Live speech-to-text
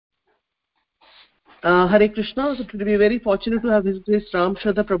Hare Krishna. So today we are very fortunate to have His Grace Ram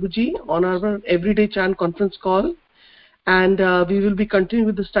Shraddha Prabhuji on our everyday chant conference call, and we will be continuing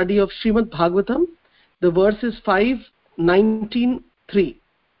with the study of Srimad Bhagavatam. The verse is 5:19:3.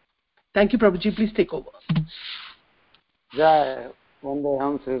 Thank you, Prabhuji. Please take over. Jai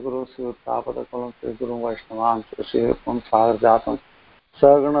Vandeham Sri Guru Sivatapadakalam Sri Guru Vaishnavam Sri Pam Sagar Jatam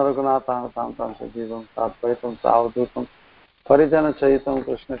Sargana Raghunathan Tam Sajivam Tatpaitam Savadutam Parijana Chayitam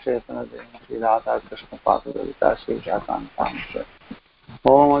Krishna Chaitanya Devam Sri Radha Krishna Padavita Sri Jatan Tam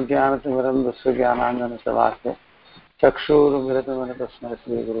Om Ajnanatim Jnananjana Salakya Chakshur Miratamana Tasmai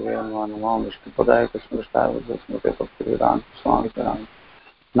Sri Guru Namo Vishnu Padaya Krishna Vishaya Vishnu Bhakti Vedanta Swami Karan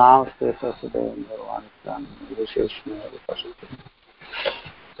Namaste Sasadevam Bhagwan Kran Visheshna Vipashati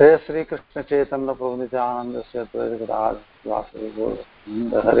Jai Sri Krishna Chaitanya Prabhu Nityananda Sri Advaita Gadadhar Vasari Gaur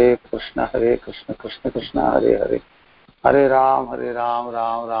Hare Krishna Krishna Krishna Hare Hare Hare Ram Ram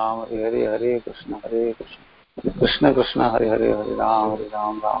Ram Hare Hare Krishna Krishna Krishna Hare Hare Hare Ram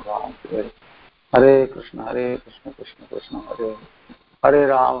Ram Ram Hare Hare Krishna Krishna Krishna Hare Hare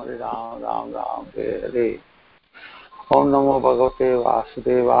Ram Ram Hare Hare Om Namo Bhagavate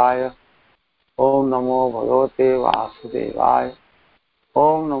Vasudevaya Om Namo Bhagavate Vasudevaya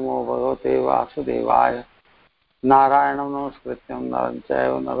Om Namo Bhagavate Vasudevaya Narayanam Namaskrityam Naram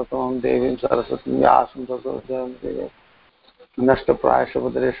Chaiva Narottamam Devim Saraswatim Vyasam Tato Jayam Nashtaprayasha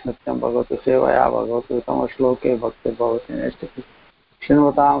Padreshnithyam Bhagavate Sevaya Bhagavate Uttama Shloke Bhakti Bhavati Nestiki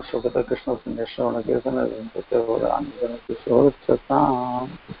Shinvatam Shukata Krishna Punyashravana Kirtana Vintate Varanjana Kishore.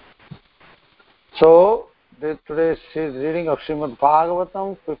 So today's reading of Srimad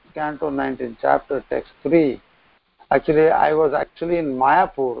Bhagavatam, 5th canto, 19th chapter, text 3. Actually, I was in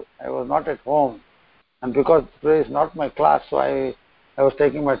Mayapur. I was not at home. And because today is not my class, so I was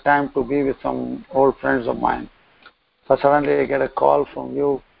taking my time to be with some old friends of mine. So suddenly I get a call from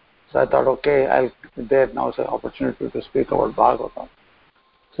you. So I thought, okay, I'll be there now. It's an opportunity to speak about Bhagavatam.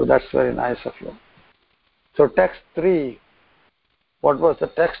 So that's very nice of you. So text 3. What was the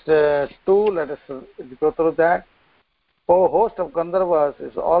text 2? Let us go through that. A host of Gandharvas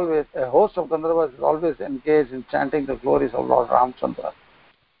is always engaged in chanting the glories of Lord Ramchandra.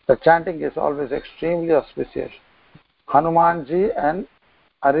 The chanting is always extremely auspicious. Hanumanji and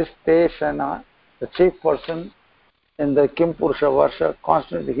Aristeshana, the chief person in the Kim Purusha Varsha,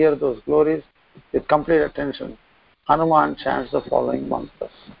 constantly hear those glories with complete attention. Hanuman chants the following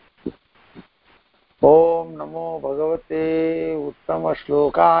mantras. Om Namo Bhagavate Uttama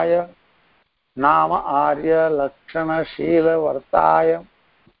Shlokaya Nama Arya Lakshana Shila Vartaya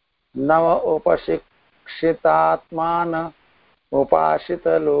Nama Upashikshitatmana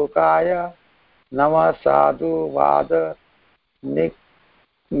Upashita Lokaya Nama Sadhu Vada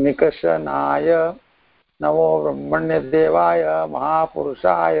Nikashanaya Namo Brahmanya Devaya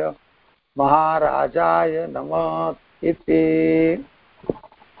Mahapurushaya Maharajaya Nama Iti.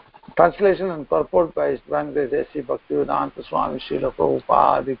 Translation and purport by His Divine Grace A.C. Bhaktivedanta Swami Srila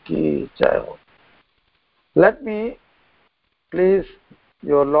Prabhupada Ki Jai. Let me please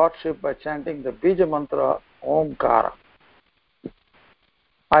your Lordship by chanting the Bija Mantra Omkara.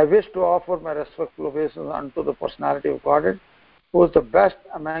 I wish to offer my respectful obeisance unto the personality of Godhead, who is the best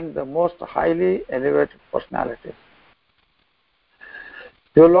among the most highly elevated personalities.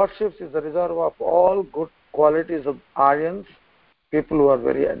 Your Lordship is the reservoir of all good qualities of Aryans, people who are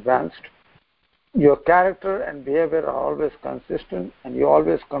very advanced. Your character and behavior are always consistent, and you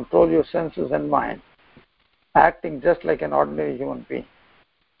always control your senses and mind, acting just like an ordinary human being.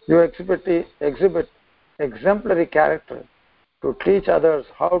 You exhibit exemplary character to teach others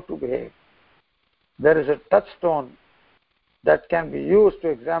how to behave. There is a touchstone that can be used to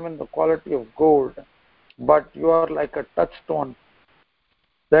examine the quality of gold, but you are like a touchstone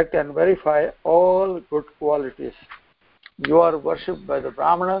that can verify all good qualities. You are worshipped by the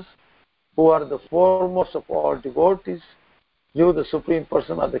Brahmanas, who are the foremost of all devotees. You, the Supreme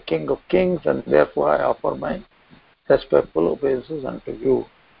Person, are the King of Kings, and therefore I offer my respectful obeisances unto you.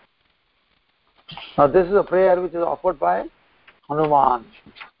 Now this is a prayer which is offered by Hanuman.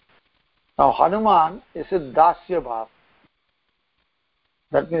 Now Hanuman is a Dasya Bhav.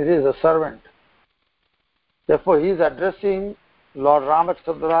 That means he is a servant. Therefore he is addressing Lord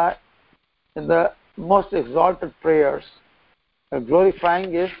Ramachandra in the most exalted prayers,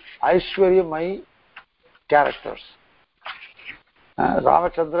 glorifying his Aishwaryamai characters.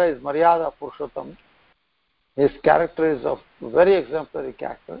 Ramachandra is Maryada Purushottam. His character is of very exemplary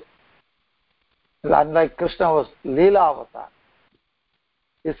character. Unlike Krishna was Leela Avatar.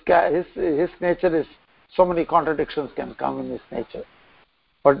 His nature is, so many contradictions can come in his nature.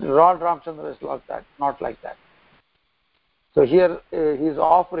 But Lord Ramchandra is like that, not like that. So here he is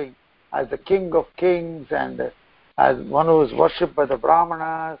offering as the king of kings and as one who is worshipped by the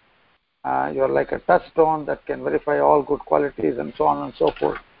Brahmanas. You are like a touchstone that can verify all good qualities and so on and so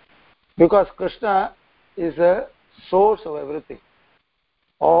forth. Because Krishna is a source of everything.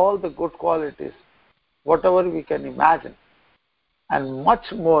 All the good qualities, whatever we can imagine, and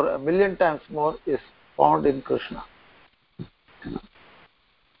much more, a million times more, is found in Krishna.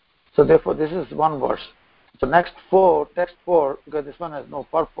 So therefore, this is one verse. So text 4, because this one has no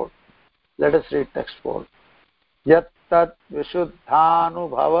purport. Let us read text 4. Yat tat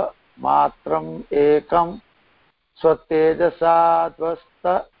vishuddhanubhava matram ekam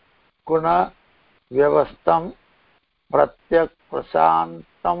swatejasādvasta guna vyavastam pratyak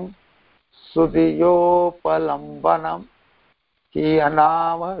prasantam sudiyopalambanam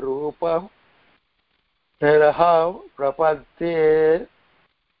kiyanama rupam niraha prapadye.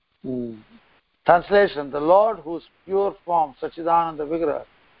 Translation: the Lord, whose pure form, Sachidananda Vigraha,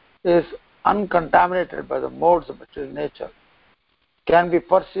 is uncontaminated by the modes of material nature, can be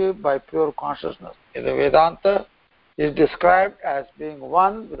perceived by pure consciousness. In the Vedanta, is described as being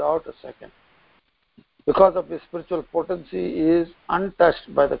one without a second. Because of his spiritual potency, he is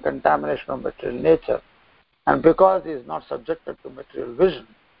untouched by the contamination of material nature, and because he is not subjected to material vision,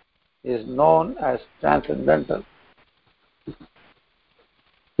 he is known as transcendental.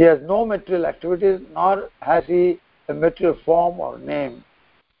 He has no material activities, nor has he a material form or name.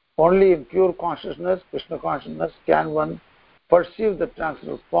 Only in pure consciousness, Krishna consciousness, can one perceive the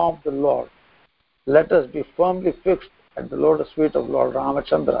transcendental form of the Lord. Let us be firmly fixed at the lotus feet of Lord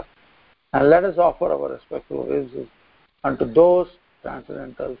Ramachandra, and let us offer our respectful obeisances unto those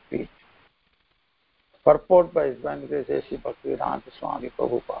transcendental feet. Purport by His Divine Grace A.C. Bhaktivedanta Swami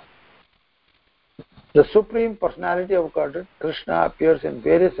Prabhupada. The Supreme Personality of Godhead, Krishna, appears in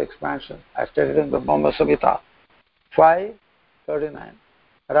various expansions, as stated in the Brahma Samhita 5:39.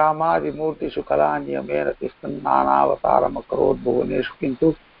 Ramadi Murti Shukalanya Mera Tistan Nanavataram Akarod Bhuvaneshu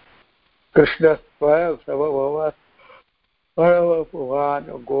Kintu Krishna Swayam Sabhavava Paravapuvan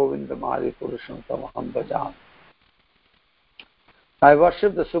Govindamadi Purusham Tamaham Bhajam. I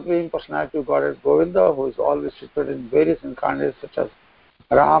worship the Supreme Personality of Godhead Govinda, who is always situated in various incarnations such as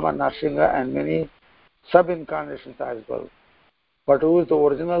Rama, Narsingha, and many sub-incarnations as well, but who is the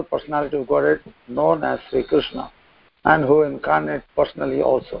original personality of Godhead known as Sri Krishna, and who incarnates personally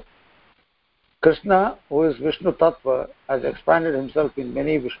also. Krishna, who is Vishnu Tattva, has expanded himself in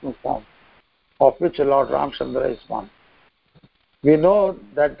many Vishnu forms, of which Lord Ramchandra is one. We know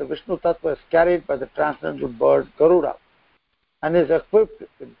that the Vishnu Tattva is carried by the transcendental bird Garuda, and is equipped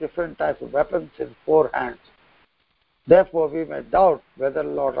with different types of weapons in 4 hands. Therefore, we may doubt whether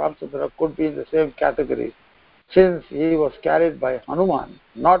Lord Ramchandra could be in the same category, since he was carried by Hanuman,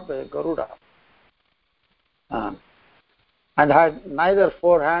 not by Garuda, and had neither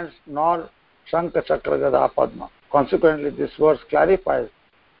 4 hands nor Shankha Chakra Gada Padma. Consequently, this verse clarifies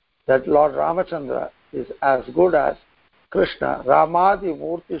that Lord Ramachandra is as good as Krishna, Ramadi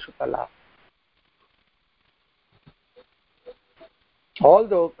Murti Shukala.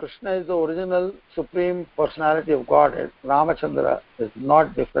 Although Krishna is the original Supreme Personality of Godhead, Ramachandra is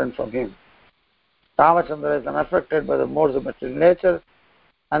not different from him. Ramachandra is unaffected by the modes of material nature,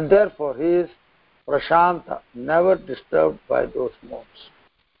 and therefore he is Prashanta, never disturbed by those modes.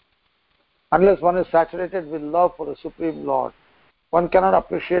 Unless one is saturated with love for the Supreme Lord, one cannot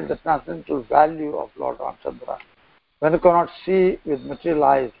appreciate the transcendental value of Lord Ramchandra. One cannot see with material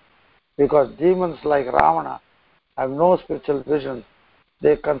eyes, because demons like Ravana have no spiritual vision.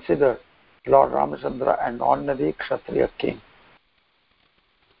 They consider Lord Ramachandra an ordinary Kshatriya king.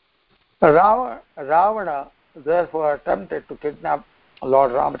 Ravana therefore attempted to kidnap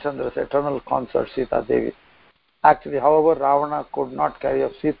Lord Ramachandra's eternal consort Sita Devi. Actually, however, Ravana could not carry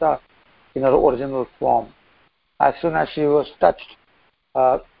off Sita in her original form. As soon as she was touched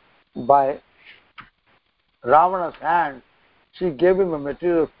by Ravana's hand, she gave him a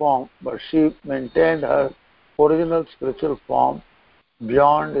material form, but she maintained her original spiritual form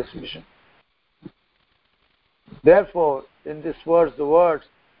beyond his vision. Therefore, in this verse, the words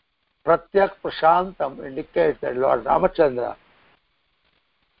Pratyak Prashantam indicates that Lord Ramachandra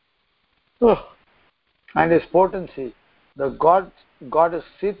and his potency, the goddess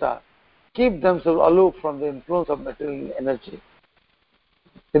Sita, keep themselves aloof from the influence of material energy.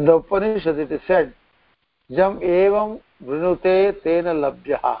 In the Upanishad, it is said, Jam evam vrinute tena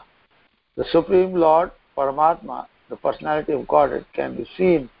labhyaha. The Supreme Lord, Paramatma, the personality of Godhead, can be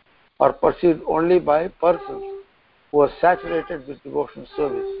seen or perceived only by persons who are saturated with devotional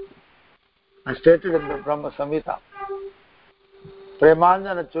service. As stated in the Brahma Samhita,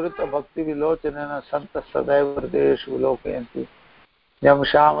 Premanjana Churita Bhakti Vilochanana Santa Sadaiva Deshu Vilokayanti Yam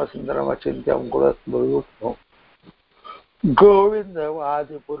Shama Sundaram Achintyam Gurat Bhurutvam Govinda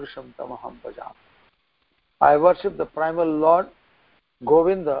Vadi Purusham Tamaham Bhajam. I worship the primal Lord,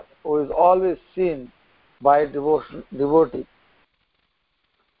 Govinda, who is always seen by a devotee,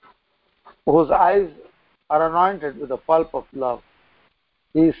 whose eyes are anointed with the pulp of love.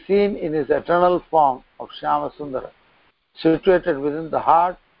 He is seen in his eternal form of Shyama Sundara, situated within the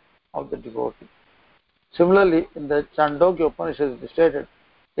heart of the devotee. Similarly, in the Chandogya Upanishad it is stated,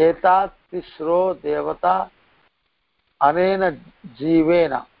 Etat Tisro Devata Anena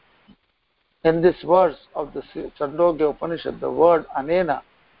Jivena. In this verse of the Chandogya Upanishad, the word Anena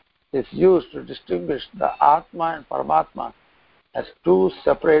is used to distinguish the Atma and Paramatma as two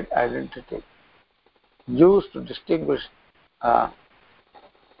separate identities, used to distinguish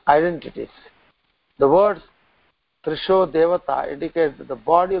identities. The words Trisho Devata indicate that the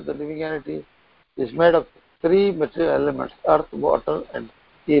body of the living entity is made of three material elements: earth, water, and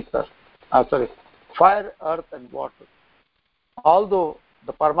ether. Fire, earth, and water. Although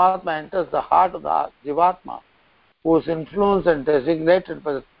the Paramatma enters the heart of the Jivatma, who is influenced and designated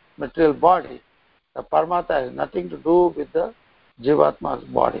by the material body, the Paramatma has nothing to do with the Jivatma's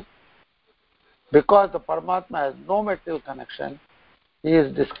body. Because the Paramatma has no material connection, he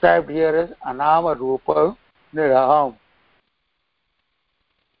is described here as Anama Rupa Niraham.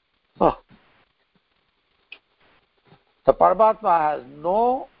 The Paramatma has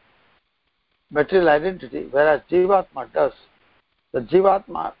no material identity, whereas Jivatma does. The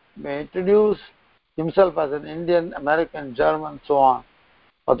Jivatma may introduce himself as an Indian, American, German, so on,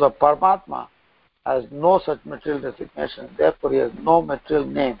 but the Paramatma has no such material designation, therefore he has no material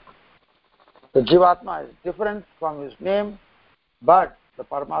name. The Jivatma is different from his name, but the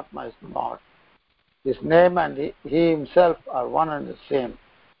Paramatma is not. His name and he himself are one and the same.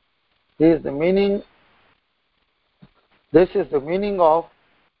 This is the meaning of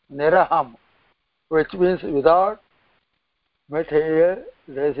Niraham, which means without material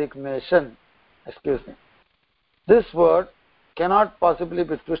designation. This word cannot possibly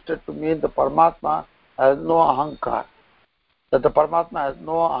be twisted to mean the Paramatma has no ahankar, that the Paramatma has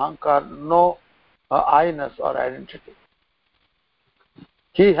no ahankar, no I-ness or identity.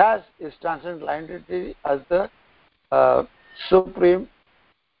 He has his transcendental identity as the supreme.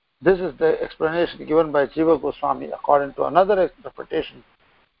 This is the explanation given by Jiva Goswami according to another interpretation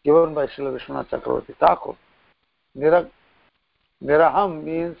given by Srila Vishwanath Chakravarti Thakur. Niraham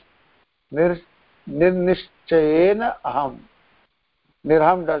means nirnishchayena aham.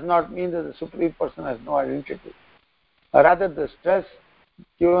 Niraham does not mean that the Supreme Person has no identity. Rather, the stress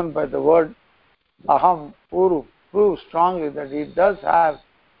given by the word aham proves strongly that he does have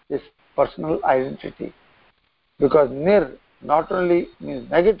his personal identity. Because nir not only means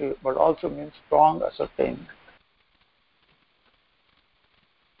negative, but also means strong ascertainment.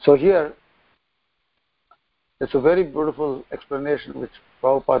 So here, it's a very beautiful explanation which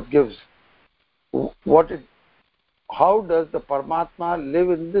Prabhupada gives. How does the Paramatma live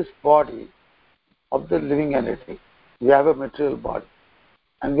in this body of the living entity? We have a material body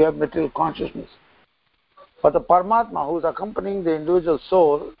and we have material consciousness. But the Paramatma who is accompanying the individual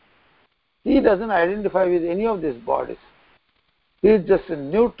soul, he doesn't identify with any of these bodies. He is just a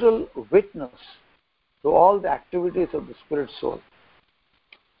neutral witness to all the activities of the spirit soul.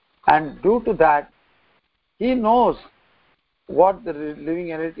 And due to that, he knows what the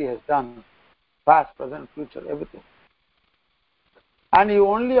living entity has done, past, present, future, everything. And he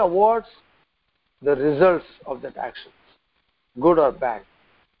only awards the results of that actions, good or bad.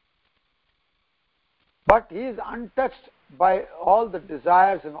 But he is untouched by all the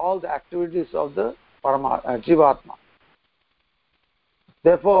desires and all the activities of the Jivatma.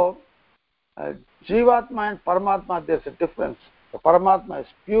 Therefore, Jivatma and Paramatma, there is a difference. The Paramatma is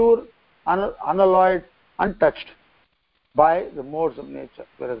pure, unalloyed, untouched by the modes of nature,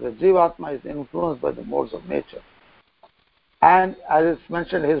 whereas the Jivatma is influenced by the modes of nature. And as is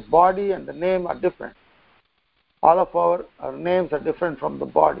mentioned, his body and the name are different. All of our names are different from the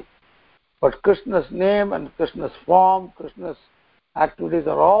body. But Krishna's name and Krishna's form, Krishna's activities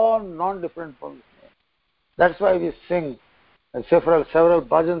are all non-different from his name. That's why we sing several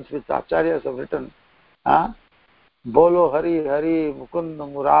bhajans which acharyas have written. Bolo Hari Hari Mukunda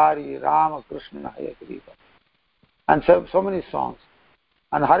Murari Rama Krishna Hare Krishna. And so many songs.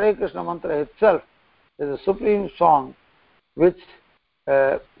 And Hare Krishna mantra itself is a supreme song which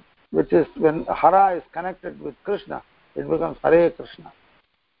is when Hara is connected with Krishna, it becomes Hare Krishna.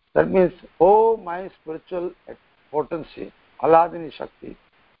 That means, oh my spiritual potency, Aladini Shakti,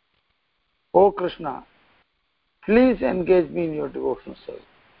 oh Krishna, please engage me in your devotional service.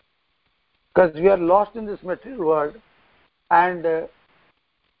 Because we are lost in this material world and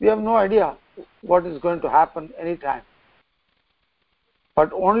we have no idea what is going to happen anytime.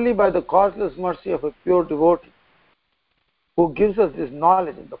 But only by the causeless mercy of a pure devotee who gives us this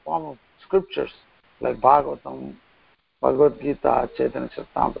knowledge in the form of scriptures like Bhagavatam, Bhagavad Gita, Chaitanya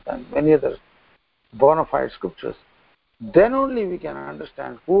Charitamrita, and many other bona fide scriptures, then only we can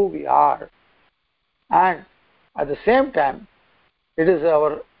understand who we are. And at the same time, it is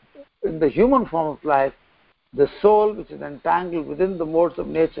in the human form of life, the soul which is entangled within the modes of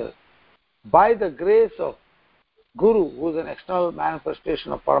nature, by the grace of Guru, who is an external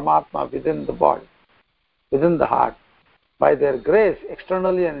manifestation of Paramatma within the body, within the heart. By their grace,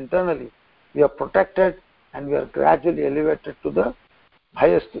 externally and internally, we are protected and we are gradually elevated to the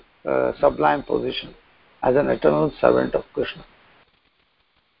highest sublime position as an eternal servant of Krishna.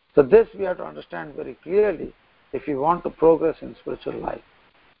 So this we have to understand very clearly if we want to progress in spiritual life.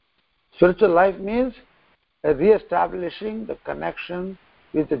 Spiritual life means re-establishing the connection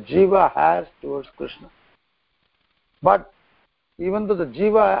which the jiva has towards Krishna. But even though the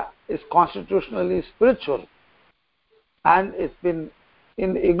jiva is constitutionally spiritual and it's been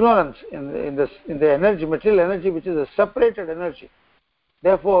in ignorance in the energy, material energy, which is a separated energy,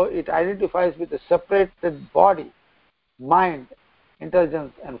 therefore it identifies with a separated body, mind,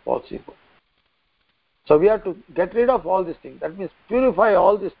 intelligence, and false ego. So we have to get rid of all these things. That means purify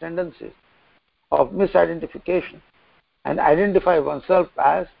all these tendencies of misidentification and identify oneself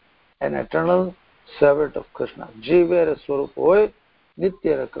as an eternal servant of Krishna. Jivera Swarupoy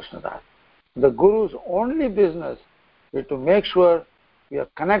Nityara Krishnadas. The Guru's only business is to make sure we are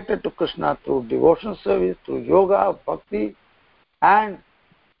connected to Krishna through devotional service, through yoga, bhakti, and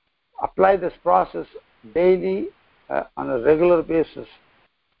apply this process daily on a regular basis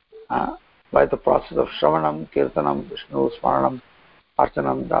by the process of Shravanam, Kirtanam, Vishnu, Smaranam,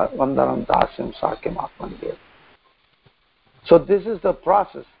 Archanam, Vandanam, Dasyam, Sakyam, Atmanideva. So this is the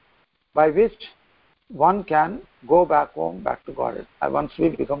process by which one can go back home, back to Godhead, once we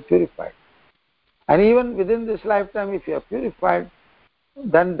become purified. And even within this lifetime, if you are purified,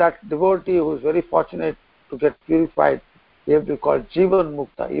 then that devotee who is very fortunate to get purified, he will be called Jivan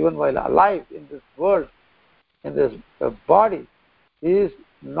Mukta. Even while alive in this world, in this body, he is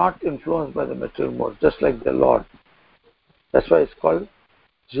not influenced by the material mode, just like the Lord. That's why it's called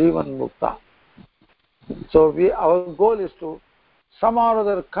Jivan Mukta. So our goal is to somehow or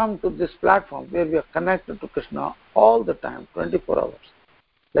other come to this platform where we are connected to Krishna all the time, 24 hours,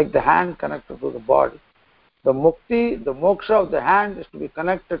 like the hand connected to the body. The mukti, the moksha of the hand is to be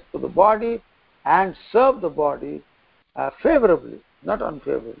connected to the body and serve the body favorably, not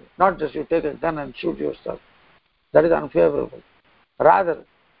unfavorably. Not just you take a gun and shoot yourself. That is unfavorable. Rather,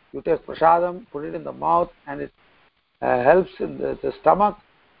 you take prasadam, put it in the mouth, and it helps in the stomach.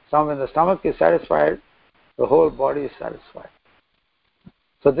 When the stomach is satisfied, the whole body is satisfied.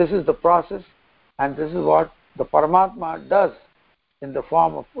 So this is the process, and this is what the Paramatma does in the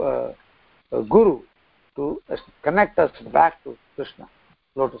form of a Guru to connect us back to Krishna,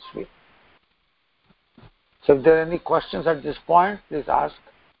 lotus feet. So if there are any questions at this point, please ask.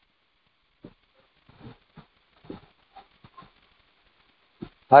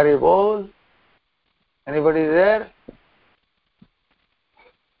 Hari Bol. Anybody there?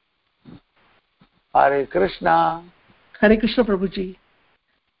 Hare Krishna. Hare Krishna, Prabhuji.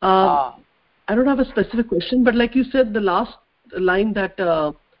 I don't have a specific question, but like you said, the last line that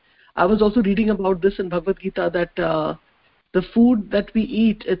I was also reading about this in Bhagavad Gita, that the food that we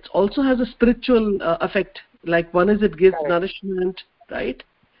eat, it also has a spiritual effect. Like one is it gives nourishment, right?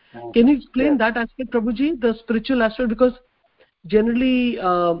 Can you explain that aspect, Prabhuji, the spiritual aspect? Because generally,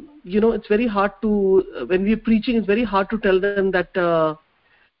 it's very hard to, when we're preaching, it's very hard to tell them that,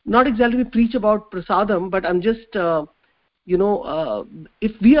 not exactly we preach about prasadam, but I'm just,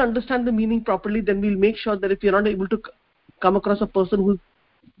 if we understand the meaning properly, then we'll make sure that if you're not able to come across a person who's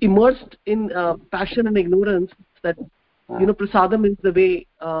immersed in passion and ignorance, that, prasadam is the way,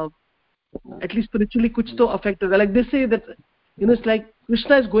 at least spiritually, kuch to affect. Like they say that, it's like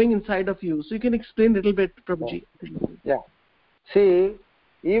Krishna is going inside of you. So you can explain a little bit, Prabhuji. Yeah. See,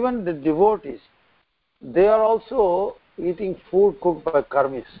 even the devotees, they are also eating food cooked by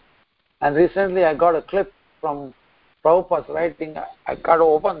karmis. And recently I got a clip from Prabhupada's writing. I got to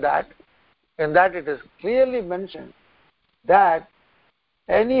open that. In that it is clearly mentioned that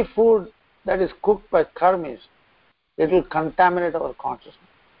any food that is cooked by karmis, it will contaminate our consciousness.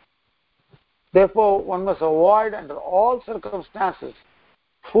 Therefore, one must avoid under all circumstances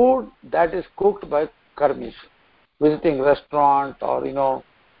food that is cooked by karmis, visiting restaurant or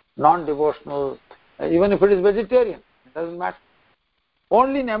non-devotional, even if it is vegetarian, it doesn't matter.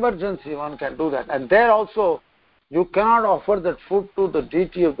 Only in emergency one can do that, and there also you cannot offer that food to the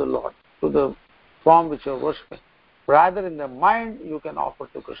deity of the Lord, to the form which you are worshipping. Rather, in the mind, you can offer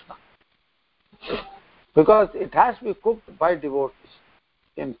to Krishna. Because it has to be cooked by devotees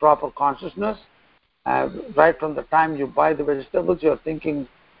in proper consciousness. Right from the time you buy the vegetables, you are thinking,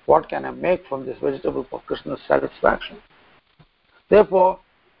 what can I make from this vegetable for Krishna's satisfaction? Therefore,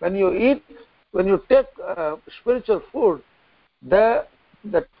 when you take spiritual food, the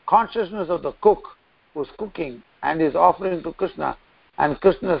consciousness of the cook who's cooking and is offering to Krishna, and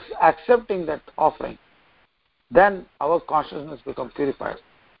Krishna is accepting that offering, then our consciousness becomes purified.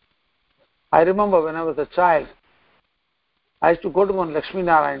 I remember when I was a child, I used to go to one Lakshmi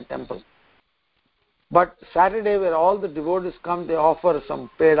Narayan temple. But Saturday, where all the devotees come, they offer some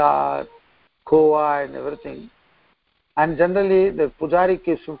peda, koa and everything. And generally, the pujari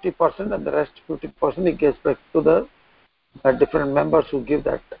gives 50% and the rest 50% he gives back to the different members who give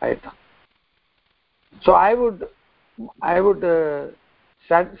that item. So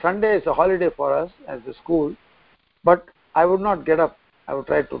Sunday is a holiday for us as a school, but I would not get up. I would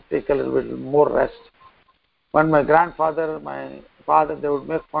try to take a little bit more rest. When my grandfather, my father, they would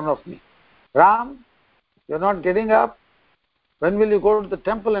make fun of me. Ram, you're not getting up. When will you go to the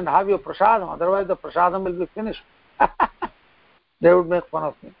temple and have your prasadam? Otherwise the prasadam will be finished. They would make fun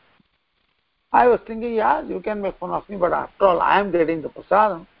of me. I was thinking, yeah, you can make fun of me, but after all, I am getting the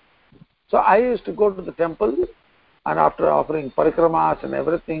prasadam. So I used to go to the temple, and after offering parikramas and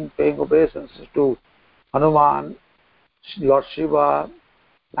everything, paying obeisances to Hanuman, Lord Shiva,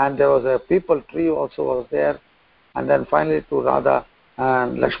 and there was a people tree also was there, and then finally to Radha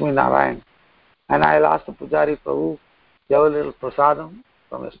and Lakshmi Narayan. And I'll ask the Pujari, Prabhu, you have a little prasadam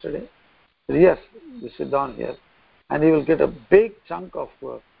from yesterday? Yes, you sit down here. And he will get a big chunk of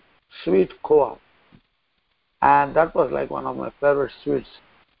sweet koa. And that was like one of my favorite sweets.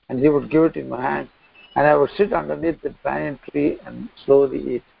 And he would give it in my hand. And I would sit underneath the banyan tree and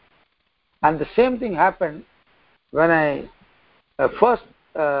slowly eat. And the same thing happened when I first,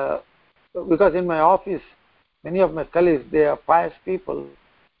 because in my office, many of my colleagues, they are pious people.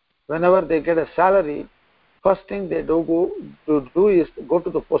 Whenever they get a salary, first thing they do is go to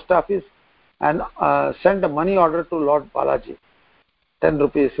the post office and send a money order to Lord Balaji, 10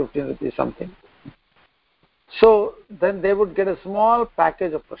 rupees, 15 rupees, something. So then they would get a small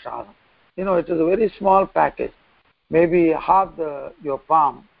package of prasadam. You know, it is a very small package, maybe half your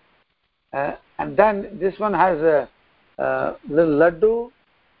palm. And then this one has a little laddu,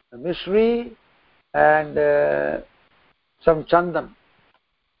 a mishri, and some chandan.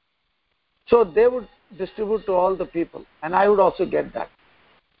 So they would distribute to all the people, and I would also get that.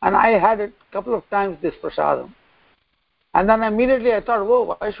 And I had it a couple of times, this prasadam. And then immediately I thought,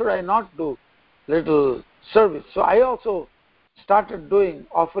 whoa, why should I not do little service? So I also started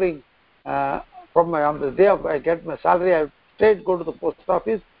offering on the day I get my salary, I straight go to the post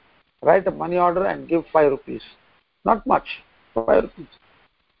office, write a money order and give 5 rupees. Not much, 5 rupees.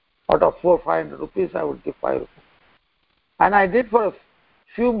 Out of 400 or 500 rupees, I would give 5 rupees. And I did for a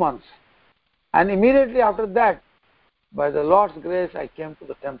few months. And immediately after that, by the Lord's grace, I came to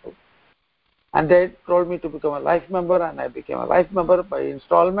the temple. And they told me to become a life member, and I became a life member by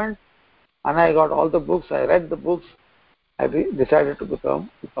installment. And I got all the books, I read the books. I decided to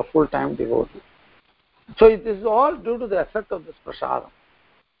become a full-time devotee. So it is all due to the effect of this prasadam.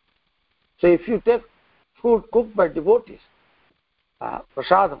 So if you take food cooked by devotees,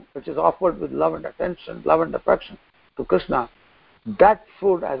 prasadam, which is offered with love and attention, love and affection to Krishna, that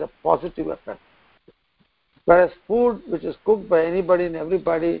food has a positive effect. Whereas food which is cooked by anybody and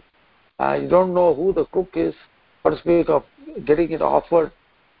everybody, you don't know who the cook is, or to speak of getting it offered,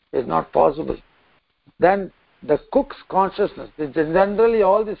 is not possible. Then the cook's consciousness, generally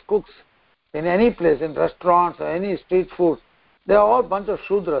all these cooks in any place, in restaurants or any street food, they are all a bunch of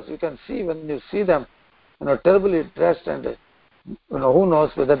Shudras. You can see when you see them, terribly dressed, and who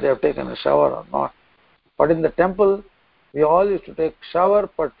knows whether they have taken a shower or not. But in the temple, we all used to take shower,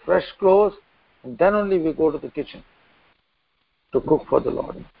 put fresh clothes, and then only we go to the kitchen to cook for the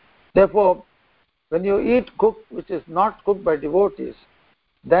Lord. Therefore, when you eat which is not cooked by devotees,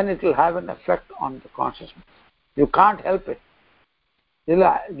 then it will have an effect on the consciousness. You can't help it.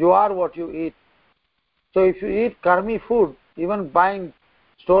 You are what you eat. So if you eat karmi food, even buying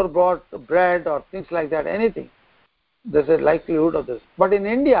store-bought bread or things like that, anything, there's a likelihood of this. But in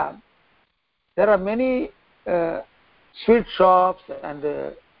India, there are many sweet shops and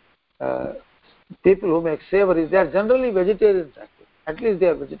people who make savories. They are generally vegetarians, actually. At least they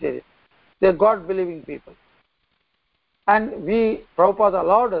are vegetarians. They are God-believing people. And Prabhupada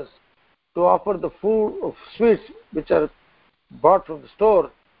allowed us to offer the food of sweets which are bought from the store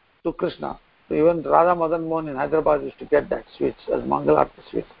to Krishna. even Radha Madan Mohan in Hyderabad used to get that sweets as Mangalarti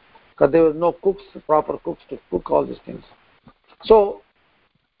sweets, because there was no cooks, proper cooks to cook all these things. So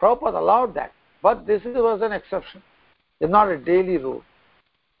Prabhupada allowed that, but this was an exception. It's not a daily rule.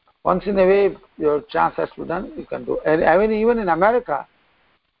 Once in a way, your chance has to be done, you can do. And I mean, even in America,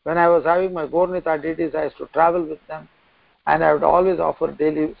 when I was having my Gaurnita deities, I used to travel with them, and I would always offer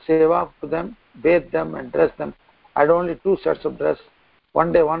daily seva to them, bathe them and dress them. I had only 2 sets of dress.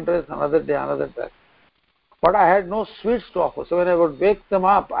 One day one dress, another day another dress. But I had no sweets to offer. So when I would wake them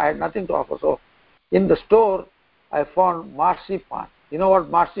up, I had nothing to offer. So in the store, I found marzipan. You know what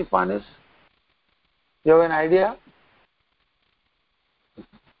marzipan is? You have an idea?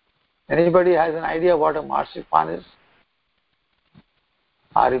 Anybody has an idea what a marzipan is?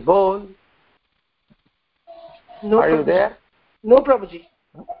 Haribol? No, Are you there? No, Prabhuji.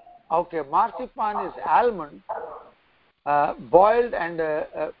 Okay, marzipan is almond boiled and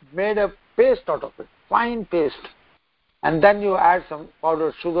made a paste out of it, fine paste. And then you add some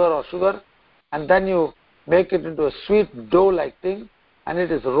powdered sugar, and then you make it into a sweet dough-like thing, and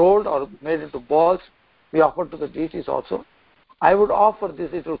it is rolled or made into balls. We offer to the deities also. I would offer this.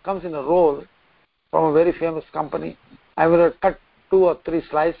 It will comes in a roll from a very famous company. I will cut 2 or 3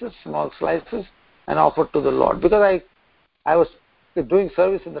 slices, small slices, and offer to the Lord. Because I was doing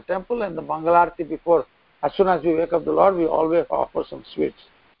service in the temple, and the Mangalarti before, as soon as we wake up the Lord, we always offer some sweets.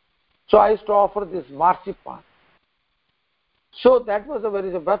 So I used to offer this marzipan. So that was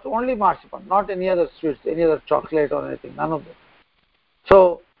that's only marzipan, not any other sweets, any other chocolate or anything, none of them.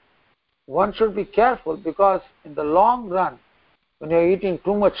 So one should be careful, because in the long run, when you're eating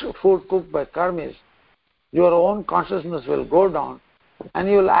too much food cooked by karmis, your own consciousness will go down and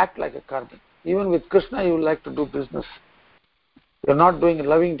you will act like a karmi. Even with Krishna, you will like to do business. You're not doing a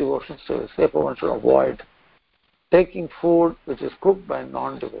loving devotion service. Therefore, one should avoid taking food which is cooked by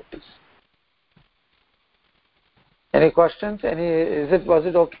non-devotees. Any questions? Was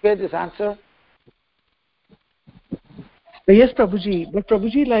it okay, this answer? Yes, Prabhuji. But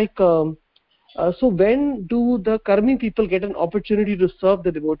Prabhuji, so when do the karmi people get an opportunity to serve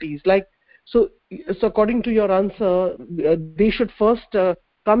the devotees? So according to your answer, they should first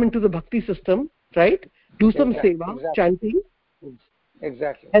come into the bhakti system, right? Do some seva, chanting.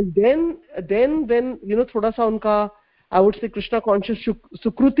 Exactly. And then when thoda sa unka, I would say Krishna conscious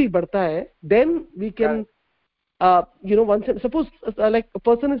sukruti badhta hai, then we can once suppose like a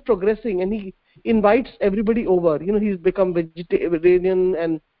person is progressing and he invites everybody over, he's become vegetarian,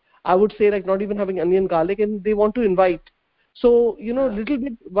 and I would say like not even having onion garlic, and they want to invite. So little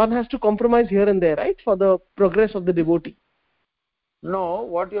bit one has to compromise here and there, right, for the progress of the devotee. No,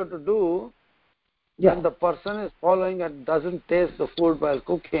 what you have to do, when the person is following and doesn't taste the food while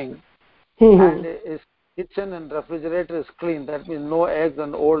cooking, and his kitchen and refrigerator is clean, that means no eggs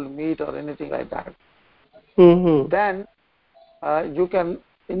and old meat or anything like that, then you can,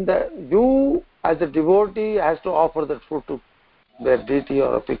 you as a devotee has to offer that food to their deity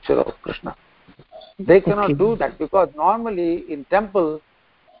or a picture of Krishna. They cannot do that, because normally in temple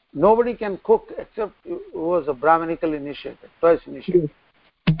nobody can cook except who was a Brahmanical initiated, twice initiated.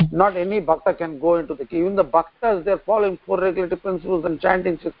 Not any bhakta can go into the even the bhaktas, they're following 4 regulative principles and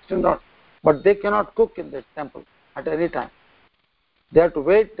chanting 16 not, but they cannot cook in the temple at any time. They have to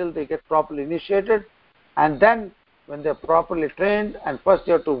wait till they get properly initiated, and then when they're properly trained, and first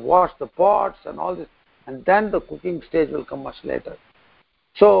you have to wash the pots and all this, and then the cooking stage will come much later.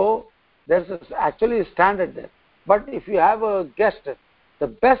 So there's actually a standard there. But if you have a guest, the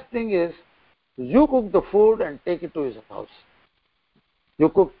best thing is you cook the food and take it to his house. You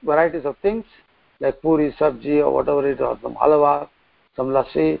cook varieties of things like puri, sabji, or whatever it is, or some halwa, some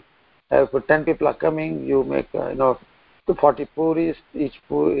lassi. If 10 people are coming, you make 40 puris, each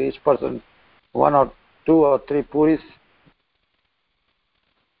person 1 or 2 or 3 puris,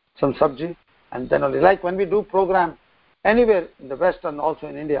 some sabji, and then only, like when we do program anywhere in the West and also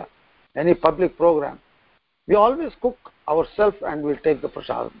in India, any public program, we always cook ourselves and we'll take the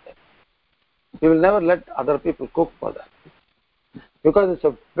prasadam there. We will never let other people cook for that, because it's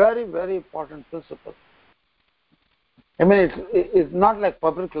a very, very important principle. I mean, it's not like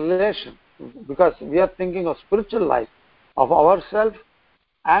public relation, because we are thinking of spiritual life of ourselves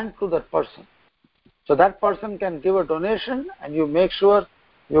and to that person. So that person can give a donation, and you make sure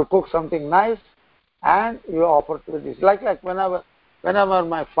you cook something nice and you offer to this. Like whenever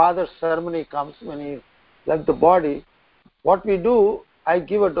my father's ceremony comes, when he left the body, what we do, I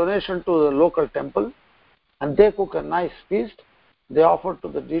give a donation to the local temple, and they cook a nice feast, they offer to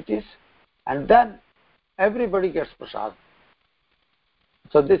the deities, and then everybody gets prasad.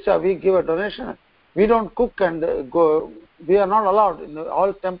 So this we give a donation, We don't cook and go. We are not allowed.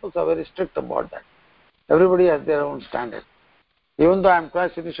 All temples are very strict about that. Everybody has their own standard. Even though I am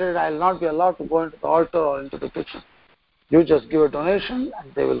twice initiated, I will not be allowed to go into the altar or into the kitchen. You just give a donation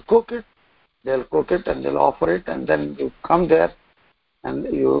and they will cook it. They'll cook it and they'll offer it, and then you come there and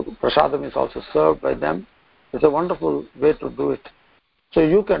prasadam is also served by them. It's a wonderful way to do it. So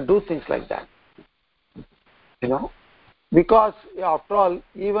you can do things like that. Because after all,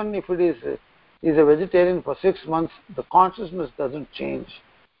 even if it is a vegetarian for 6 months, the consciousness doesn't change.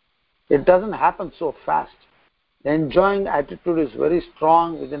 It doesn't happen so fast. The enjoying attitude is very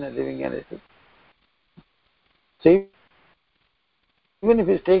strong within a living entity. So even if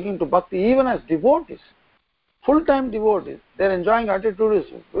he's taking to bhakti, even as devotees, full-time devotees, their enjoying attitude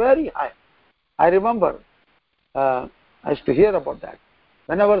is very high. I remember, I used to hear about that.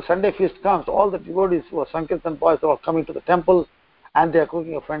 Whenever Sunday feast comes, all the devotees who are Sankirtan boys are coming to the temple, and they are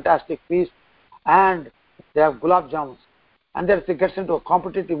cooking a fantastic feast, and they have gulab jamuns, and it gets into a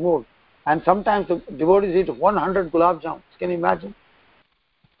competitive mood. And sometimes the devotees eat 100 gulab jamuns. Can you imagine?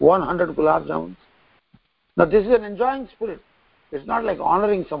 100 gulab jamuns. Now this is an enjoying spirit. It's not like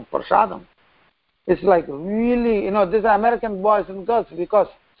honoring some prasadam. It's like really, these are American boys and girls because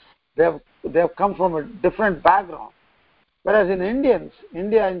they have come from a different background. Whereas in India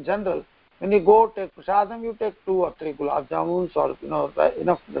in general, when you go take prasadam, you take 2 or 3 gulab jamuns or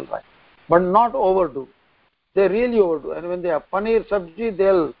enough will right, but not overdo. They really overdo. And when they have paneer sabji,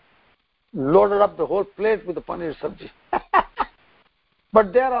 they'll load up the whole plate with the paneer sabji.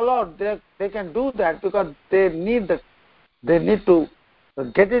 But they are allowed. They can do that because they need to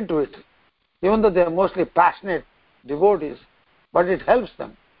get into it. Even though they are mostly passionate devotees, but it helps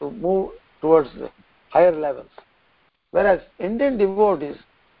them to move towards the higher levels. Whereas Indian devotees,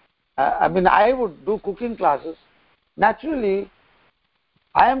 I would do cooking classes. Naturally,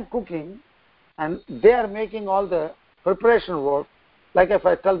 I am cooking and they are making all the preparation work. Like if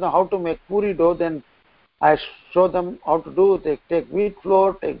I tell them how to make puri dough, then I show them how to do. They take wheat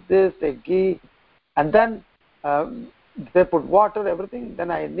flour, take this, take ghee, and then they put water, everything.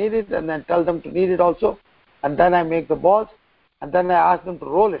 Then I knead it and then tell them to knead it also. And then I make the balls and then I ask them to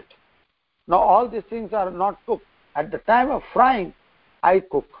roll it. Now all these things are not cooked. At the time of frying, I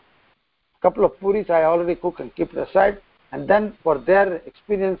cook. A couple of puris I already cook and keep it aside. And then for their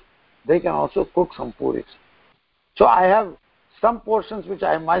experience, they can also cook some puris. So I have some portions which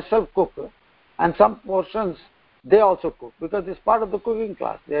I myself cook and some portions they also cook because it's part of the cooking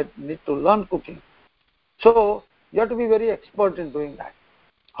class. They need to learn cooking. So you have to be very expert in doing that.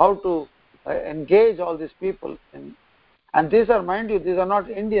 How to engage all these people. And these are, mind you, these are not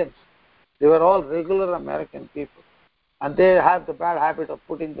Indians. They were all regular American people. And they have the bad habit of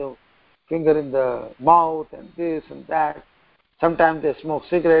putting the finger in the mouth and this and that. Sometimes they smoke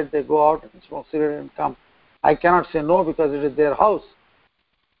cigarettes, they go out and smoke cigarette and come. I cannot say no because it is their house.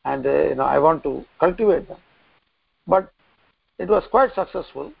 And I want to cultivate them. But it was quite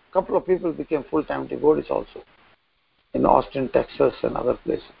successful. A couple of people became full-time devotees also in Austin, Texas and other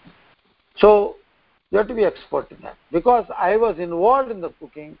places. So you have to be expert in that. Because I was involved in the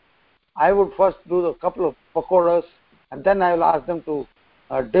cooking, I would first do a couple of pakoras and then I will ask them to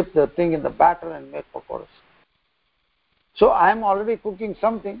dip the thing in the batter and make pakoras. So I am already cooking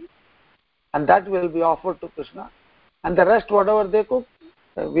something and that will be offered to Krishna. And the rest, whatever they cook,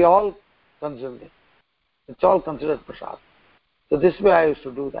 we all consume it. It's all considered prasad. So this way I used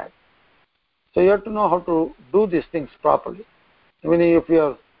to do that. So you have to know how to do these things properly. Even if you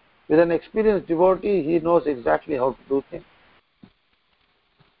are with an experienced devotee, he knows exactly how to do things.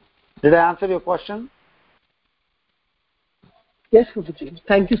 Did I answer your question? Yes, Prabhuji.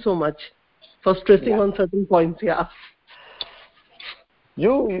 Thank you so much for stressing on certain points. Yeah.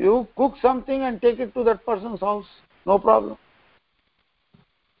 You cook something and take it to that person's house. No problem.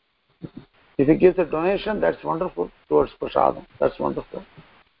 If he gives a donation, that's wonderful towards prasadam. That's wonderful.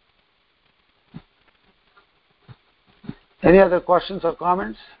 Any other questions or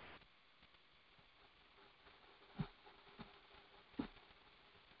comments?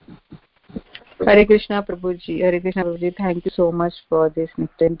 Hare Krishna Prabhuji. Hare Krishna Prabhuji. Thank you so much for this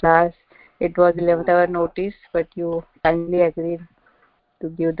instant class. It was 11th hour notice, but you kindly agreed to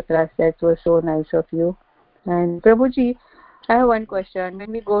give the class. That was so nice of you. And Prabhuji, I have one question.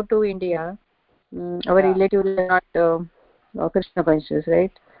 When we go to India, our relatives are not Krishna conscious,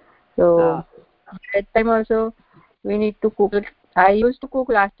 right? So at that time also we need to cook. I used to cook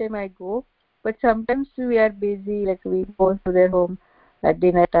last time I go, but sometimes we are busy, like we go to their home at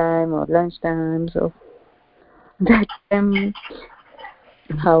dinner time or lunch time. So that time,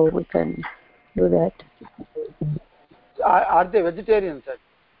 how we can do that? Are they vegetarians?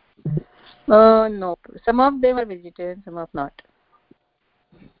 No. Some of them are vegetarian, some of not.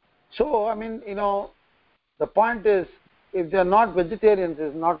 So, I mean, the point is, if they are not vegetarians,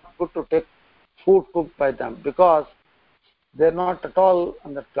 it's not good to take food cooked by them because they're not at all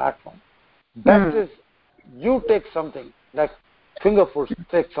on that platform. Best is you take something like finger foods,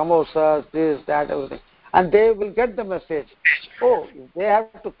 take samosas, this, that, everything, and they will get the message. Oh, if they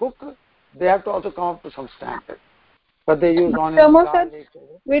have to cook, they have to also come up to some standard. But they use onions, garlic.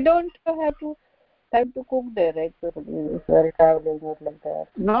 We don't have to cook there, right? So if you are traveling or like that.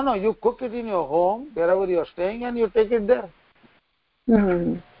 No, you cook it in your home, wherever you are staying, and you take it there.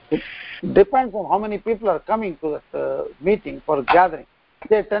 It depends on how many people are coming to that meeting for gathering.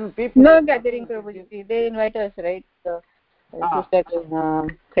 Say 10 people. No gathering, Prabhuji. They invite us, right?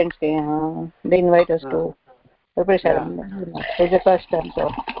 Friends, they invite us to the prasadam. It's the first time, so.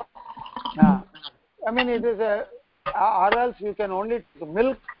 I mean, it is or else you can only take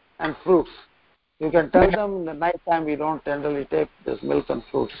milk and fruits. You can tell them in the night time we don't generally take this milk and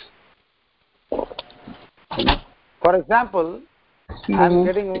fruits. For example, I'm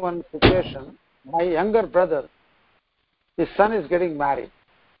getting one situation. My younger brother, his son is getting married.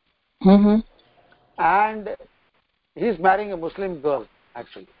 And he's marrying a Muslim girl,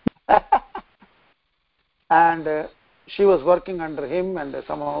 actually. And she was working under him, and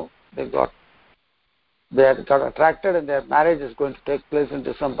somehow they got attracted, and their marriage is going to take place in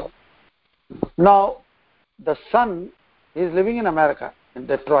December. Now, the son is living in America, in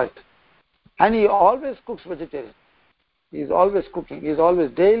Detroit, and he always cooks vegetarian. He's always cooking.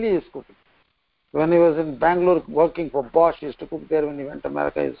 Daily he's cooking. When he was in Bangalore working for Bosch, he used to cook there. When he went to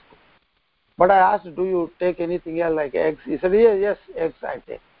America, he used to cook. But I asked, do you take anything else like eggs? He said, yes, eggs I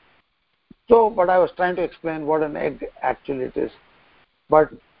take. So, but I was trying to explain what an egg actually it is.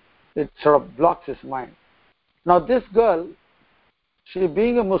 But it sort of blocks his mind. Now this girl, she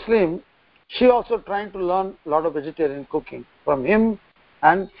being a Muslim, she also trying to learn a lot of vegetarian cooking from him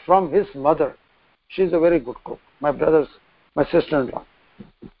and from his mother. She's a very good cook. My sister-in-law.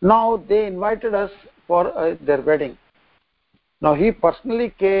 Now they invited us for their wedding. Now he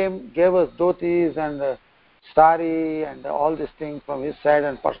personally came, gave us dhotis and sari and all these things from his side,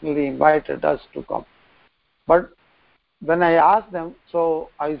 and personally invited us to come. But when I asked them, so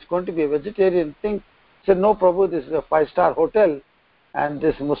it's going to be a vegetarian thing, said, no, Prabhu, this is a 5-star hotel, and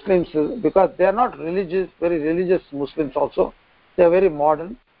these Muslims, because they are not religious, very religious Muslims also, they are very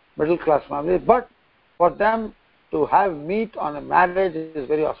modern, middle-class families, but for them to have meat on a marriage is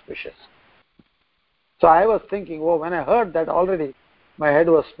very auspicious. So I was thinking, when I heard that already, my head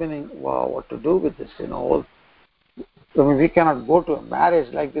was spinning, wow, what to do with this, I mean, we cannot go to a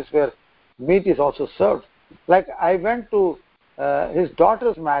marriage like this where meat is also served. Like I went to his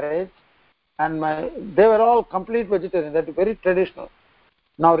daughter's marriage, and they were all complete vegetarian. They're very traditional.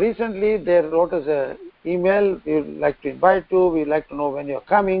 Now recently they wrote us an email, we would like to invite you, we'd like to know when you're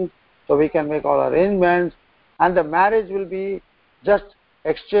coming so we can make all arrangements, and the marriage will be just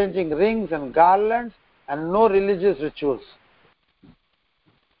exchanging rings and garlands and no religious rituals.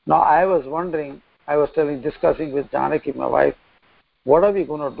 Now I was wondering, discussing with Janaki, my wife, what are we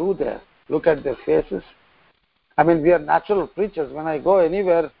going to do there? Look at their faces. I mean, we are natural creatures. When I go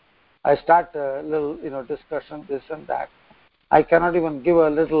anywhere, I start a little, discussion, this and that. I cannot even give a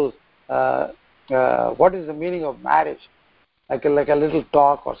little, what is the meaning of marriage? Like a little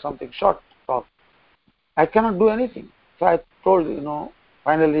talk or something, short talk. I cannot do anything. So I told,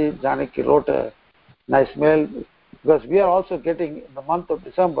 finally Janaki wrote a nice mail, because we are also getting, in the month of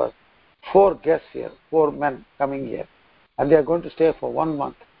December, 4 guests here, 4 men coming here. And they are going to stay for 1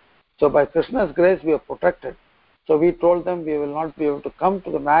 month. So by Krishna's grace, we are protected. So we told them we will not be able to come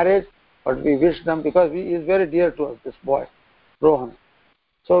to the marriage, but we wish them, because he is very dear to us, this boy, Rohan.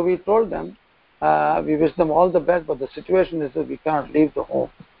 So we told them, we wish them all the best, but the situation is that we cannot leave the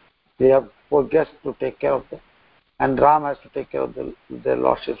home. We have 4 guests to take care of them. And Ram has to take care of their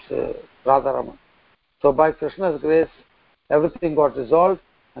lordships, Radharaman. So by Krishna's grace, everything got resolved,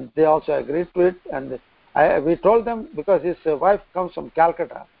 and they also agreed to it. And we told them, because his wife comes from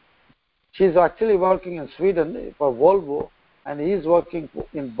Calcutta. She's actually working in Sweden for Volvo, and he's working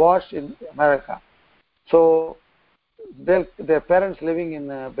in Bosch in America. So their parents living in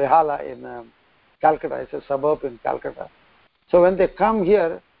Behala in Calcutta. It's a suburb in Calcutta. So when they come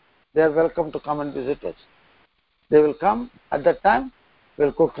here, they are welcome to come and visit us. They will come at that time.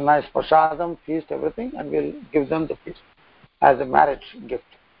 We'll cook nice prasadam, feast, everything, and we'll give them the feast as a marriage gift.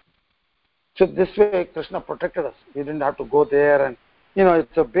 So this way, Krishna protected us. We didn't have to go there, and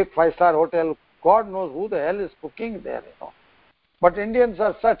it's a big 5-star hotel. God knows who the hell is cooking there. But Indians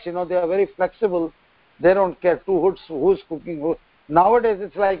are such, they are very flexible. They don't care who's cooking. Nowadays,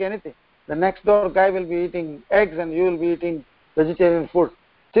 it's like anything. the next door guy will be eating eggs and you will be eating vegetarian food.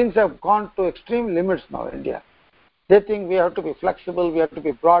 Things have gone to extreme limits now in India. They think we have to be flexible, we have to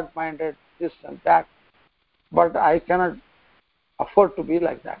be broad-minded, this and that. But I cannot afford to be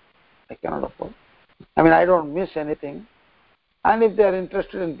like that. I cannot afford. I mean, I don't miss anything. And if they are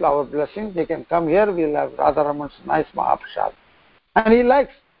interested in our blessings, they can come here. We'll have Radharaman's nice Mahaprasad. And he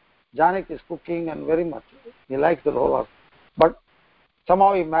likes Janik is cooking and very much. He likes the whole of. But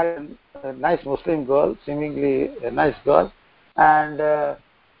somehow he married a nice Muslim girl, seemingly a nice girl. And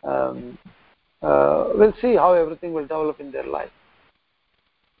we'll see how everything will develop in their life.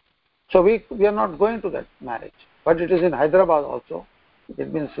 So we are not going to that marriage. But it is in Hyderabad also.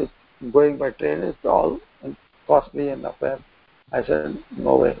 It means going by train is all costly and affair. I said,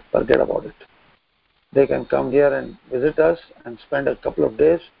 no way, forget about it. They can come here and visit us and spend a couple of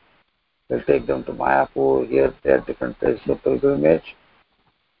days. We'll take them to Mayapur, here, there, different places of pilgrimage,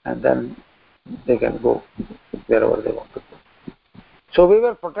 and then they can go wherever they want to go. So we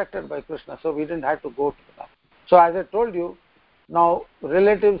were protected by Krishna, so we didn't have to go to them. So as I told you, now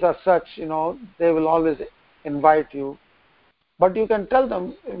relatives are such, they will always invite you. But you can tell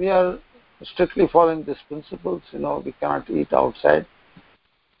them, we are strictly following these principles, we cannot eat outside.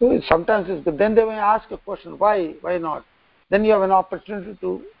 Sometimes it's good. Then they may ask a question, why not? Then you have an opportunity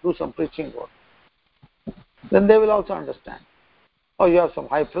to do some preaching work. Then they will also understand. Oh, you have some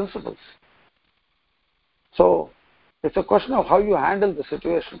high principles. So it's a question of how you handle the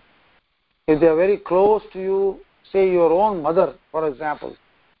situation. If they are very close to you, say your own mother, for example,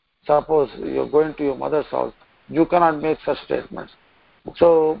 suppose you're going to your mother's house, you cannot make such statements.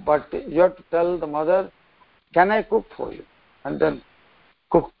 So, but you have to tell the mother, can I cook for you? And then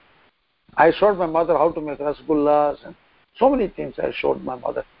cook. I showed my mother how to make rasgullas and so many things I showed my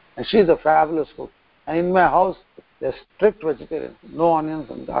mother. And she's a fabulous cook. And in my house, they're strict vegetarian, no onions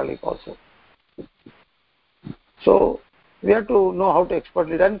and garlic also. So we have to know how to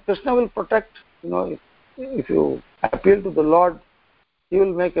exploit it. And Krishna will protect, if you appeal to the Lord, He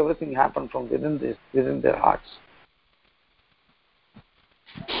will make everything happen from within their hearts.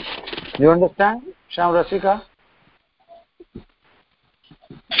 You understand, Shyam Rasika?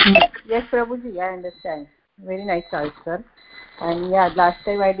 Yes, Prabhuji, I understand. Very nice answer. And yeah, last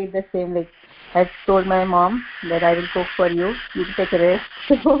time I did the same. Like I told my mom that I will cook for you. You take a rest.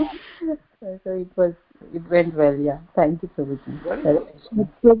 So it went well. Yeah. Thank you, Prabhuji.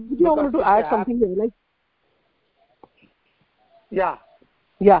 Prabhuji, I wanted to add something here.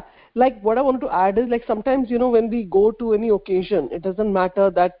 Yeah. Like what I wanted to add is like sometimes when we go to any occasion, it doesn't matter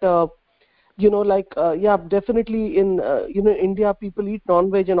that definitely in India people eat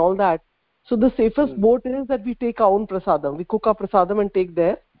non-veg and all that. So the safest boat is that we take our own prasadam. We cook our prasadam and take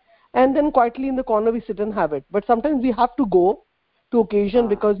there, and then quietly in the corner we sit and have it. But sometimes we have to go to occasion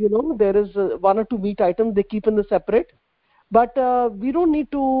because there is one or two meat items they keep in the separate. But we don't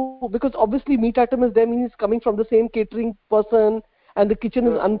need to, because obviously meat item is there, means it's coming from the same catering person and the kitchen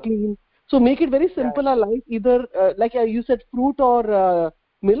is unclean. So make it very simple. I like either like you said, fruit or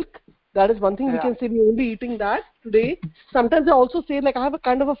milk. That is one thing we can say. We won't be eating that today. Sometimes I also say like I have a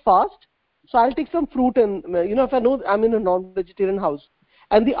kind of a fast, so I'll take some fruit and if I know I'm in a non-vegetarian house.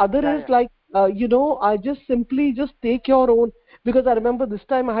 And the other is like I just simply take your own, because I remember this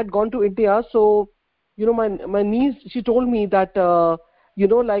time I had gone to India, so my niece, she told me that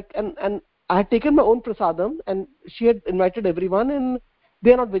and I had taken my own prasadam and she had invited everyone and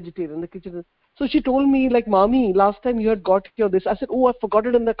they are not vegetarian. The kitchen is, so she told me like, Mommy, last time you had got your this. I said, oh, I forgot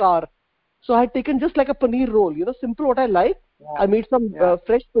it in the car. So I had taken just like a paneer roll, simple what I like. I made some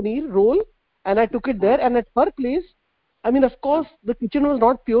fresh paneer roll and I took it there. And at her place, I mean, of course the kitchen was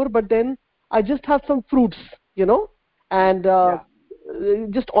not pure, but then I just had some fruits, and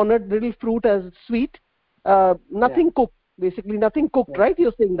just honored little fruit as sweet. Nothing cooked, basically nothing cooked, right?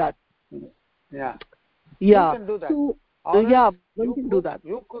 You're saying that? Yeah. You can do that. So, one can do that.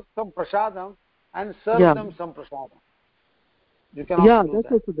 You cook some prasadam and serve them some prasadam. You can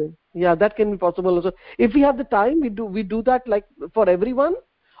that's also there. Yeah, that can be possible also. If we have the time, we do that like for everyone,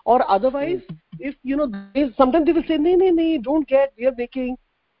 or otherwise, if sometimes they will say, nee, don't get, we are making.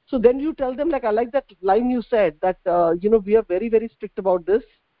 So then you tell them, like, I like that line you said that we are very, very strict about this.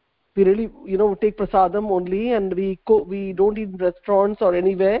 We really take prasadam only, and we don't eat in restaurants or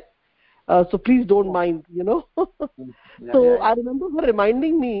anywhere. So please don't mind, So I remember her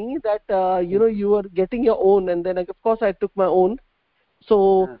reminding me that you were getting your own, and then of course I took my own.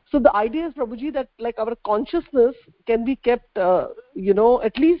 So the idea is, Prabhuji, that like our consciousness can be kept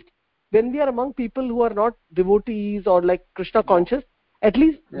at least when we are among people who are not devotees or like Krishna conscious, at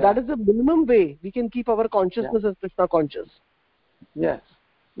least that is the minimum way we can keep our consciousness as Krishna conscious. Yes.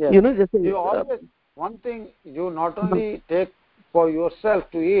 Yes. You know, just You always, one thing, you not only take for yourself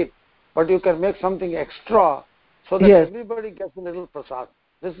to eat, but you can make something extra so that everybody gets a little prasad.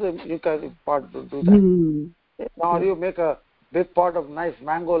 This is you can part to do that. Or you make a big pot of nice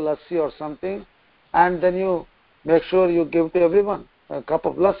mango lassi or something, and then you make sure you give to everyone a cup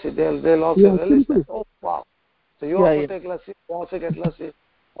of lassi. They'll also relish that. Oh wow! So you also take lassi, you also get lassi,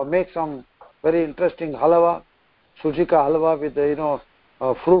 or make some very interesting halwa, sujika halwa with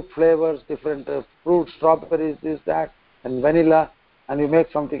fruit flavors, different fruit, strawberries, this, that, and vanilla, and you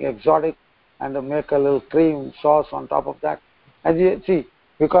make something exotic, and make a little cream sauce on top of that. And you see,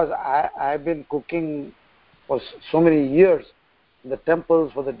 because I've been cooking for so many years in the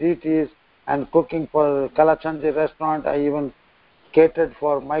temples for the deities and cooking for Kalachandi restaurant. I even catered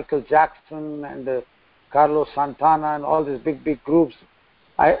for Michael Jackson and Carlos Santana and all these big groups.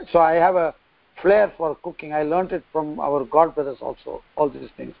 So I have a flair for cooking. I learned it from our God brothers also, all these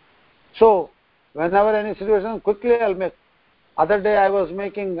things. So whenever any situation, quickly I'll make. Other day I was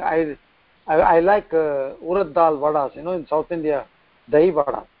making, I like urad dal vadas, in South India, dahi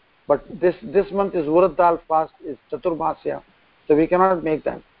vada. But this month is urad dal fast, is Chaturmasya, so we cannot make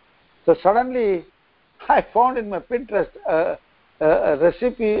that. So suddenly I found in my Pinterest a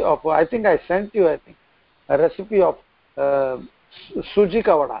recipe of, I think I sent you, a recipe of suji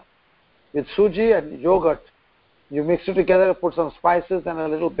ka vada with suji and yogurt. You mix it together, put some spices and a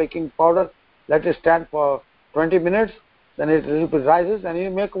little baking powder, let it stand for 20 minutes, then it little bit rises and you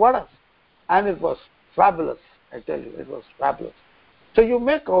make vadas. And it was fabulous, I tell you, it was fabulous. So you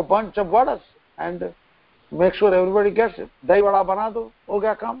make a bunch of vadas and make sure everybody gets it. Dahi vada bana do, ho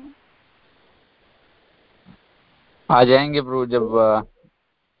gaya kaam. आ जाएंगे प्रभु, जब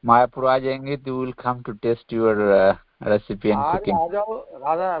मायापुर आ जाएंगे तो will come to test your recipe and cooking. आ जाओ,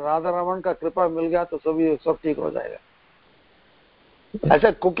 राधा रमन का कृपा मिल गया तो सब ठीक हो जाएगा.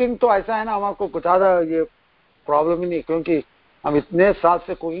 ऐसा कुकिंग तो ऐसा है ना, हमारे कुछ ज्यादा ये प्रॉब्लम ही नहीं, क्योंकि हम इतने साल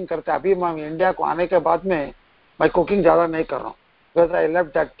से कुकिंग करते हैं. अभी मैं इंडिया को आने के बाद में मैं कुकिंग ज्यादा नहीं कर रहा हूँ, because I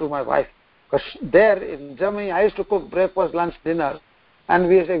left that to my wife. Because there in Germany I used to cook breakfast, lunch, dinner, and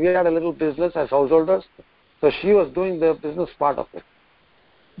we had a little business as householders, so she was doing the business part of it.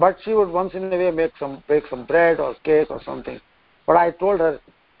 But she would once in a way bake some bread or cake or something. But I told her,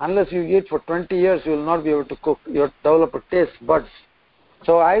 unless you eat for 20 years, you will not be able to cook. You have to develop a taste buds.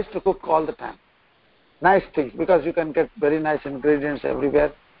 So I used to cook all the time. Nice things, because you can get very nice ingredients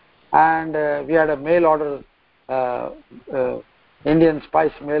everywhere. And we had a mail order, Indian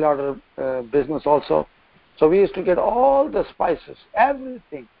spice mail order business also. So we used to get all the spices,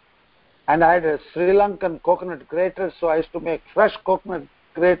 everything. And I had a Sri Lankan coconut grater, so I used to make fresh coconut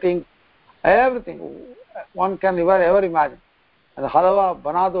grating, everything one can ever imagine. And the halwa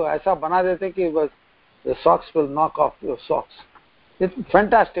bana do, aisa bana dete ki the socks will knock off your socks. It's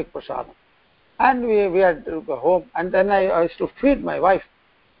fantastic prasadam. And we had home, and then I used to feed my wife.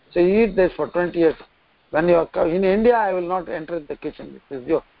 So you eat this for 20 years. When you are in India, I will not enter the kitchen.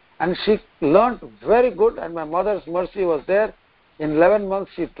 And she learned very good, and my mother's mercy was there. In 11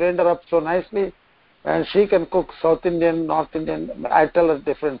 months, she trained her up so nicely, and she can cook South Indian, North Indian. I tell her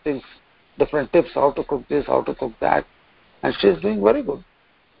different things, different tips, how to cook this, how to cook that, and she's doing very good.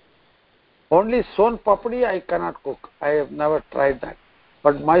 Only son papdi I cannot cook. I have never tried that.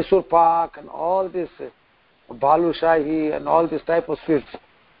 But Mysore pak and all this balu shahi and all this type of sweets.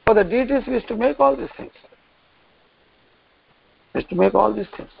 For the deities, we used to make all these things. We used to make all these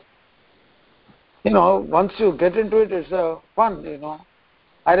things. Once you get into it, it's fun,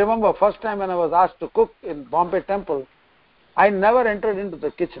 I remember first time when I was asked to cook in Bombay temple, I never entered into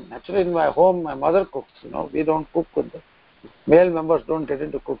the kitchen. Actually, in my home, my mother cooks, we don't cook with the male members, don't get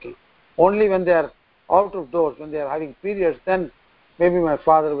into cooking. Only when they are out of doors, when they are having periods, then maybe my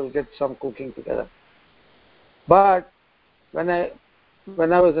father will get some cooking together. But when I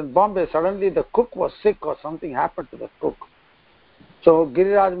was in Bombay, suddenly the cook was sick or something happened to the cook. So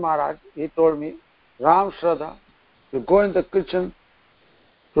Giriraj Maharaj, he told me, Ram Shraddha, you go in the kitchen,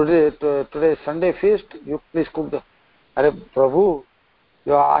 today Sunday feast, you please cook the... Arey Prabhu,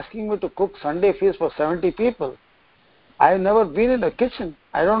 you are asking me to cook Sunday feast for 70 people. I have never been in the kitchen.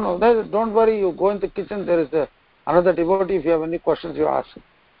 I don't know. Don't worry, you go in the kitchen, there is another devotee, if you have any questions, you ask.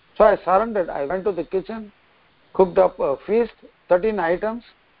 So I surrendered. I went to the kitchen, cooked up a feast, 13 items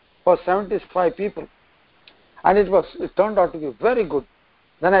for 75 people. And it turned out to be very good.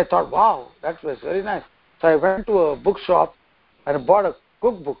 Then I thought, wow, that was very nice. So I went to a bookshop and bought a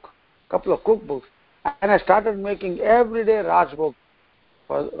cookbook, couple of cookbooks, and I started making everyday Rajbhog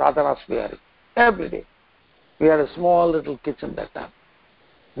for Radha Ras Bihari. Every day. We had a small little kitchen that time.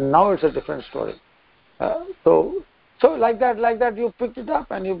 Now it's a different story. So So like that you picked it up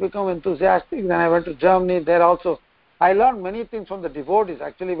and you become enthusiastic. Then I went to Germany. There also I learned many things from the devotees.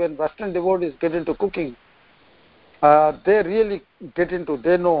 Actually, when Western devotees get into cooking, they really get into,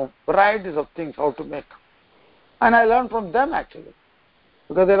 they know varieties of things how to make. And I learned from them actually,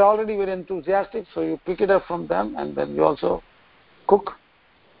 because they're already very enthusiastic, so you pick it up from them and then you also cook.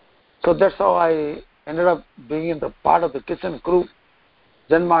 So that's how I ended up being in the part of the kitchen crew.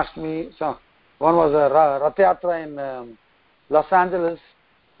 Janmashtami, so one was a Rath Yatra in Los Angeles.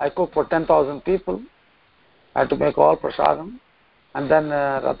 I cooked for 10,000 people. I had to make all prasadam. And then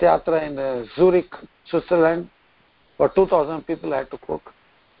Rath Yatra in Zurich, Switzerland, for 2,000 people I had to cook.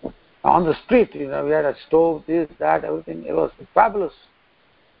 On the street, we had a stove, this, that, everything. It was fabulous.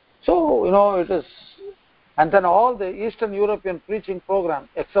 So, it is. And then all the Eastern European preaching program,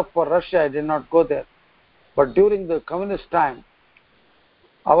 except for Russia, I did not go there. But during the communist time,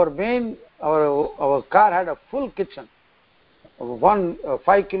 our car had a full kitchen.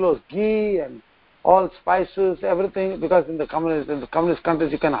 5 kilos ghee and all spices, everything, because in the communist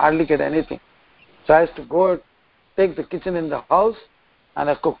countries you can hardly get anything. So I used to go take the kitchen in the house and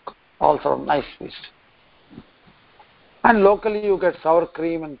I cook all sort of nice feast. And locally you get sour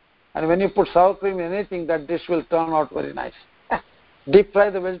cream, and when you put sour cream in anything, that dish will turn out very nice. Deep fry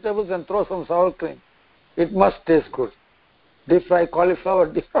the vegetables and throw some sour cream. It must taste good. Deep fry cauliflower,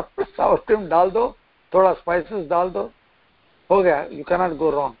 deep fry sour cream dal do, thoda spices dal do. Okay, you cannot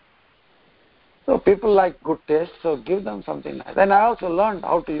go wrong. So people like good taste, so give them something nice. And I also learned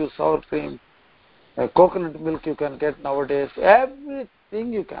how to use sour cream. Coconut milk you can get nowadays.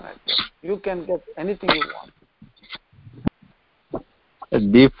 Everything you can get. You can get anything you want. A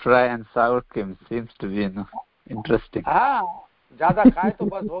deep fry and sour cream seems to be interesting. ज़्यादा खाए तो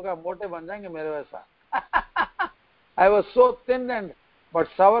बस होगा, मोटे बन जाएंगे मेरे वैसा. I was so thin but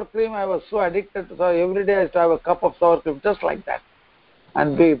sour cream I was so addicted to. So every day I used to have a cup of sour cream just like that,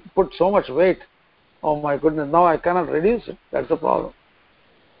 and we put so much weight. Oh my goodness! Now I cannot reduce it. That's the problem.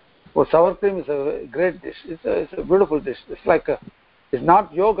 So sour cream is a great dish. It's a beautiful dish. It's like it's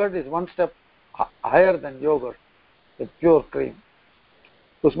not yogurt. It's one step higher than yogurt. It's pure cream.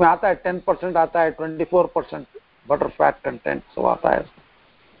 उसमें आता है 10% आता है 24% butter fat content. So आता है.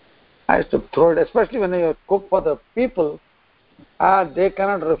 I used to throw it, especially when you cook for the people. They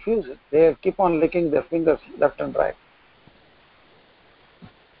cannot refuse it. They keep on licking their fingers left and right.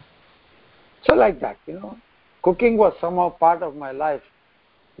 So like that, cooking was somehow part of my life.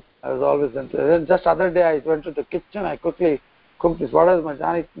 I was always interested. Just other day I went to the kitchen. I quickly cooked this. What is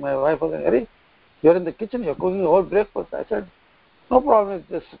my wife was saying, Harry, you're in the kitchen. You're cooking a whole breakfast. I said, no problem.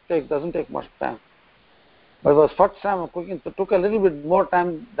 It doesn't take much time. But it was first time of cooking. It took a little bit more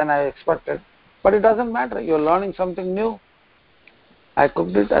time than I expected. But it doesn't matter. You're learning something new. I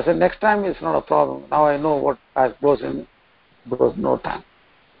cooked it. I said, next time it's not a problem. Now I know what goes in. Goes no time.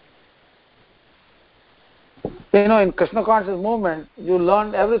 In Krishna conscious movement, you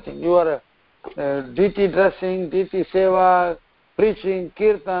learn everything. You are DT dressing, DT seva, preaching,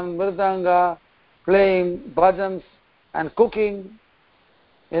 kirtan, mridanga, playing, bhajans, and cooking.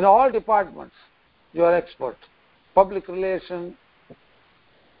 In all departments, you are expert. Public relations,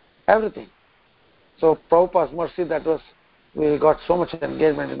 everything. So Prabhupada's mercy, we got so much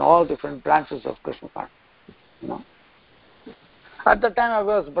engagement in all different branches of Krishna consciousness. At the time I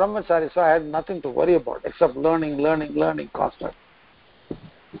was brahmachari, so I had nothing to worry about except learning constantly.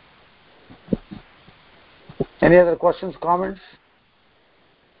 Any other questions, comments?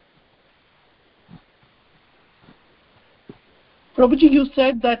 Prabhuji, you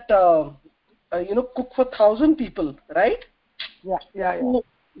said that cook for 1,000 people, right? Yeah. So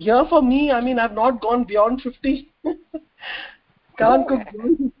here for me, I've not gone beyond 50. Can't cook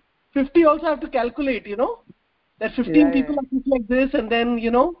beyond 50. Also have to calculate, that 15 people are cooked like this, and then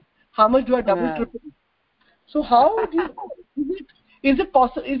how much do I double triple? So how do you, is it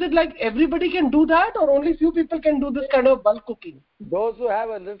possible? Is it like everybody can do that, or only few people can do this kind of bulk cooking? Those who have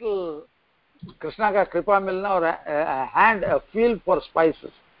a little Krishna ka kripa milna or a feel for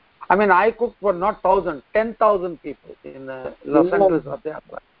spices. I cooked for not 1,000, 10,000 people in Los Angeles Rath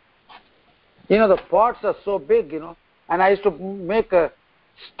Yatra. The pots are so big, and I used to make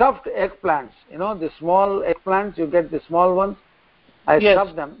stuffed eggplants. The small eggplants, you get the small ones. I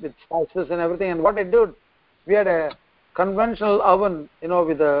stuffed them with spices and everything. And what I did, we had a conventional oven,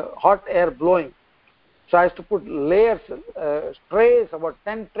 with a hot air blowing. So I used to put layers, trays, about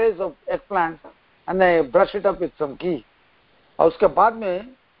 10 trays of eggplants, and I brush it up with some ghee. और उसके बाद में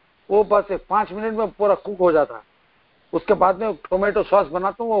वो बस 5 minute में पूरा cook हो जाता है. उसके बाद में टोमेटो सॉस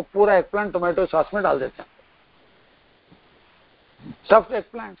बनाता हूँ, वो पूरा एगप्लांट टोमेटो सॉस में डाल देते हैं. स्टफ्ड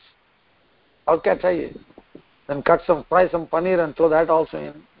एगप्लांट्स. और क्या चाहिए? then fry some paneer and throw that also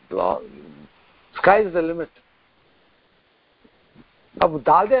in. Sky is the limit.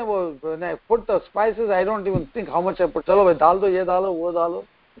 When I put the spices, I don't even think how much I put. Chalo bhai, dal do, ye dalo, wo dalo.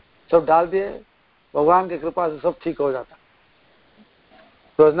 Sab dal diye. Bhagwan ki kripa se sab theek ho jata.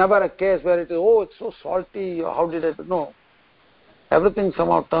 There was never a case where it is, oh, it's so salty, how did I do? No. Everything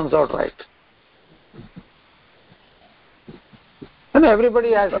somehow turns out right. And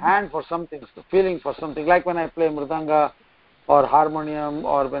everybody has hand for something, feeling for something. Like when I play mridanga or harmonium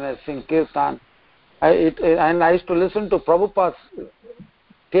or when I sing kirtan. And I used to listen to Prabhupada's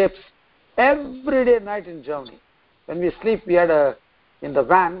tapes every day night in Germany. When we sleep, we had in the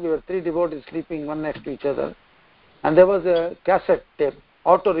van, we were 3 devotees sleeping one next to each other. And there was a cassette tape,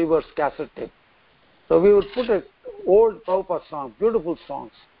 auto reverse cassette tape. So we would put an old Prabhupada song, beautiful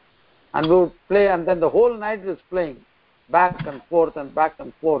songs. And we would play, and then the whole night was playing back and forth and back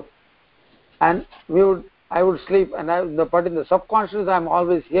and forth. And I would sleep, but in the subconscious, I'm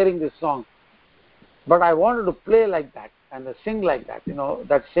always hearing this song. But I wanted to play like that and sing like that,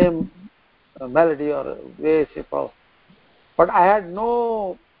 that same melody or way. But I had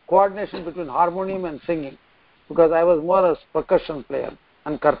no coordination between harmonium and singing because I was more a percussion player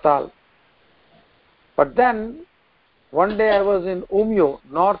and kartal. But then, one day I was in Umeå,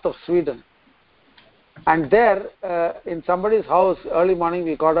 north of Sweden. And there, in somebody's house, early morning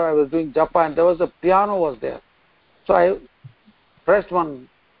we got up, I was doing japa, and there was a piano was there. So I pressed one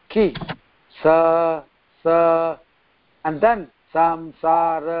key. Sa, sa, and then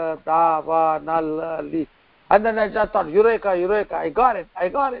samsara, dava, nal, li. And then I just thought, eureka, eureka, I got it.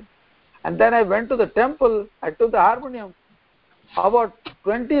 And then I went to the temple, I took the harmonium. About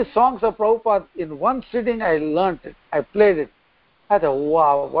 20 songs of Prabhupada in one sitting, I learnt it, I played it. I thought,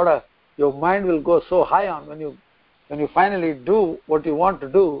 wow, your mind will go so high on when you finally do what you want to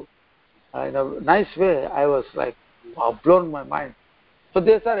do in a nice way. I was like, wow, blown my mind. So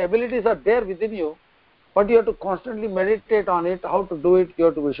these abilities are there within you, but you have to constantly meditate on it, how to do it, you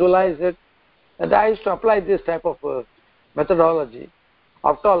have to visualize it. And I used to apply this type of methodology.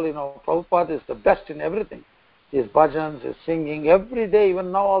 After all, Prabhupada is the best in everything. His bhajans, his singing, every day,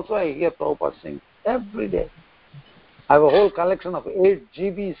 even now also I hear Prabhupada sing, every day. I have a whole collection of 8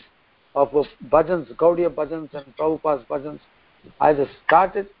 GBs of bhajans, Gaudiya bhajans and Prabhupada's bhajans. I just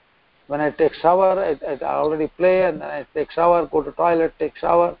started. When I take shower, I already play, and then I take shower, go to toilet, take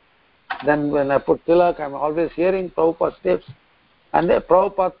shower. Then when I put tilak, I'm always hearing Prabhupada's tapes. And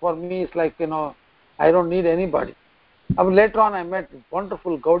Prabhupada for me is like, I don't need anybody. Later on I met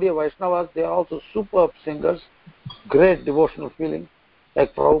wonderful Gaudiya Vaishnavas. They are also superb singers, great devotional feeling,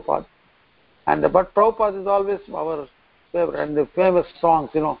 like Prabhupada. But Prabhupada is always our favorite. And the famous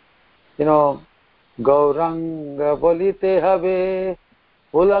songs, Gauranga Bolite Have,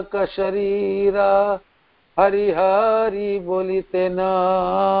 Pulaka Sharira, Hari Hari Bolite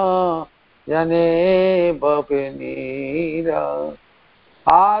Na, Jane Bhapenira,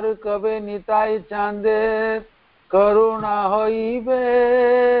 Ar Kabe Nitai Chande, Karuna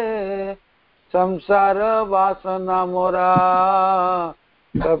Hoibe, Samsara Vasana Mora,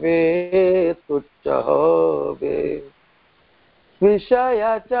 Kabe Tucha Hobe,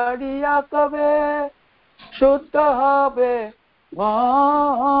 Vishaya Chadiya Kabe, Shuddha Habe,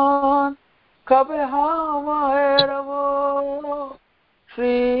 Man, Kabe Hamaeravo,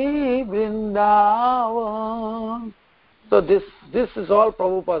 Sri Vrindavan. So this is all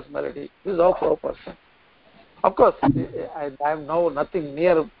Prabhupada's melody. This is all Prabhupada's. Of course, I know nothing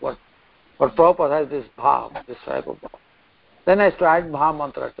near what Prabhupada has, this bhav, this type of bhav. Then I used to add Maha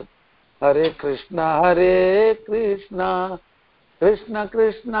Mantra to it. Hare Krishna, Krishna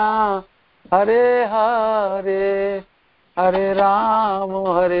Krishna, Hare Hare, Hare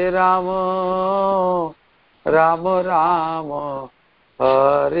Rama, Rama Rama,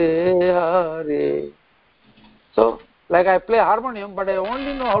 Hare Hare. So, like I play harmonium, but I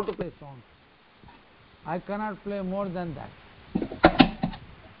only know how to play songs. I cannot play more than that.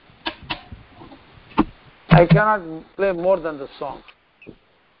 I cannot play more than the song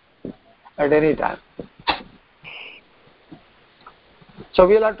at any time. So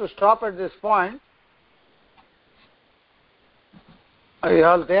we'll have to stop at this point. Are you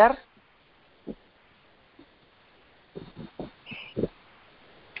all there?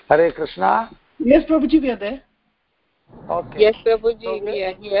 Hare Krishna. Yes, Prabhuji, we are there. Okay. Yes, Prabhuji, we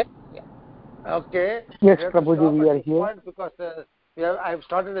are here. Okay. Yes, Prabhuji, we are here. Because I've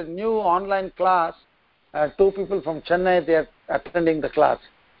started a new online class. 2 people from Chennai, they are attending the class.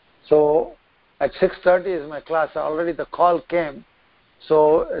 So at 6:30 is my class. Already the call came.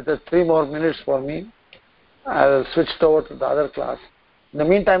 So there's 3 more minutes for me. I will switch over to the other class. In the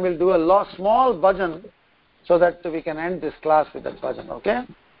meantime, we'll do a small bhajan so that we can end this class with that bhajan. Okay?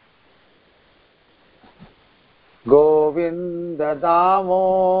 Govinda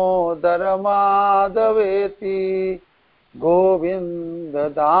Damodara Madhaveti, Govinda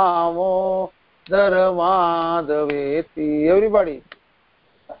Damodara Madhaveti. Everybody.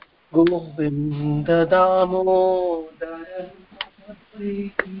 Govinda Damodara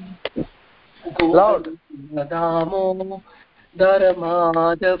Madhaveti. Loud. Govinda Damodara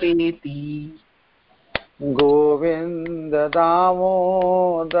Madhaveti. Govinda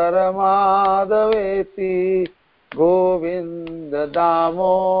Damodara Madhaveti, Govinda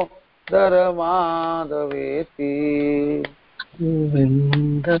Damodara Madhaveti.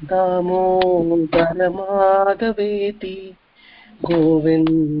 Govinda Damodara Madhaveti.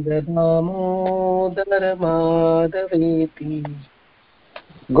 Govinda Damodara Madhaveti.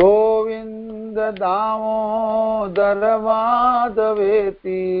 Govinda Damodara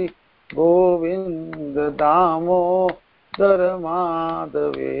Madhaveti, Govinda Damodara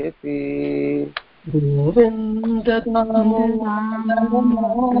Madhaveti. Govinda Damodara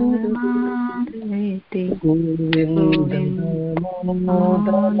Madhaveti. Govinda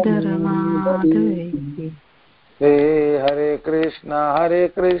Damodara Madhaveti. Hare Krishna,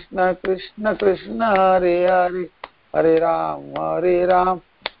 Krishna Krishna, Hare Hare, Hare Ram,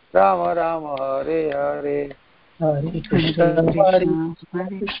 Ram Ram, Hare Hare. Hare Krishna, Krishna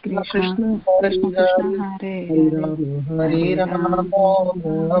Krishna, Hare Hare, Hare Ram, Ram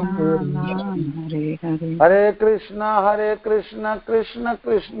Hare Hare. Hare Krishna, Krishna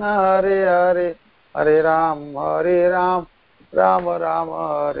Krishna, Hare Hare, Hare Ram, Ram Ram,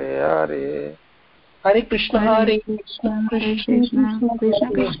 Hare Hare. Hare Krishna, Krishna Krishna,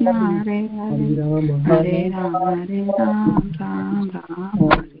 Krishna Hare Hare, Hare Ram, Ram Ram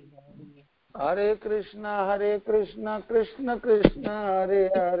Hare. Hare Krishna, Krishna Krishna, Hare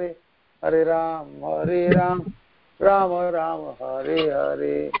Hare, Hare Ram, Ram Ram, Hare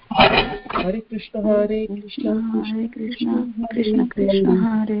Hare. Hare Krishna, Krishna Krishna, Krishna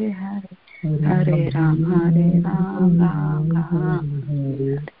Hare Hare, Hare Ram, Ram Ram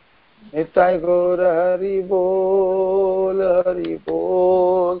Hare. Nitai Gaur Hari Bol, Hari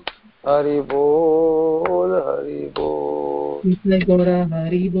Bol, Hari Bol, Hari Bol. Nitai Gaur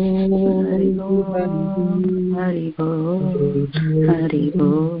Hari Bol, Hari Bol, Hari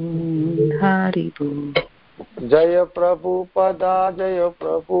Bol, Hari Bol. Jaya Prabhupada, Jaya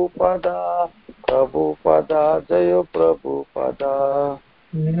Prabhupada, Prabhupada, Jaya Prabhupada.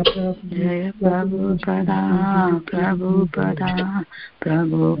 Jaya Prabhupada, Prabhupada,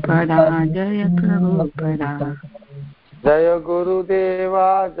 Prabhupada, Jaya Prabhupada. Jaya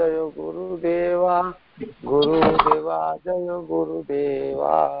Gurudeva, Jaya Gurudeva, Gurudeva, Jaya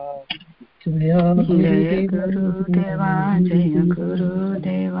Gurudeva. Jaya Gurudeva, Jaya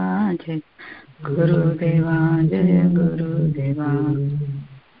Gurudeva, Jaya Gurudeva, Jaya Gurudeva.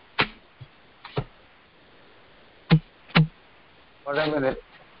 What a minute.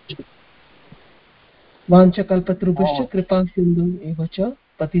 वाञ्छकल्पतरुभ्यश्च कृपा सिन्धु एव च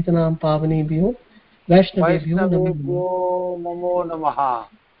पतितनां पावनेभ्यो वैष्णवेभ्यो नमो नमः.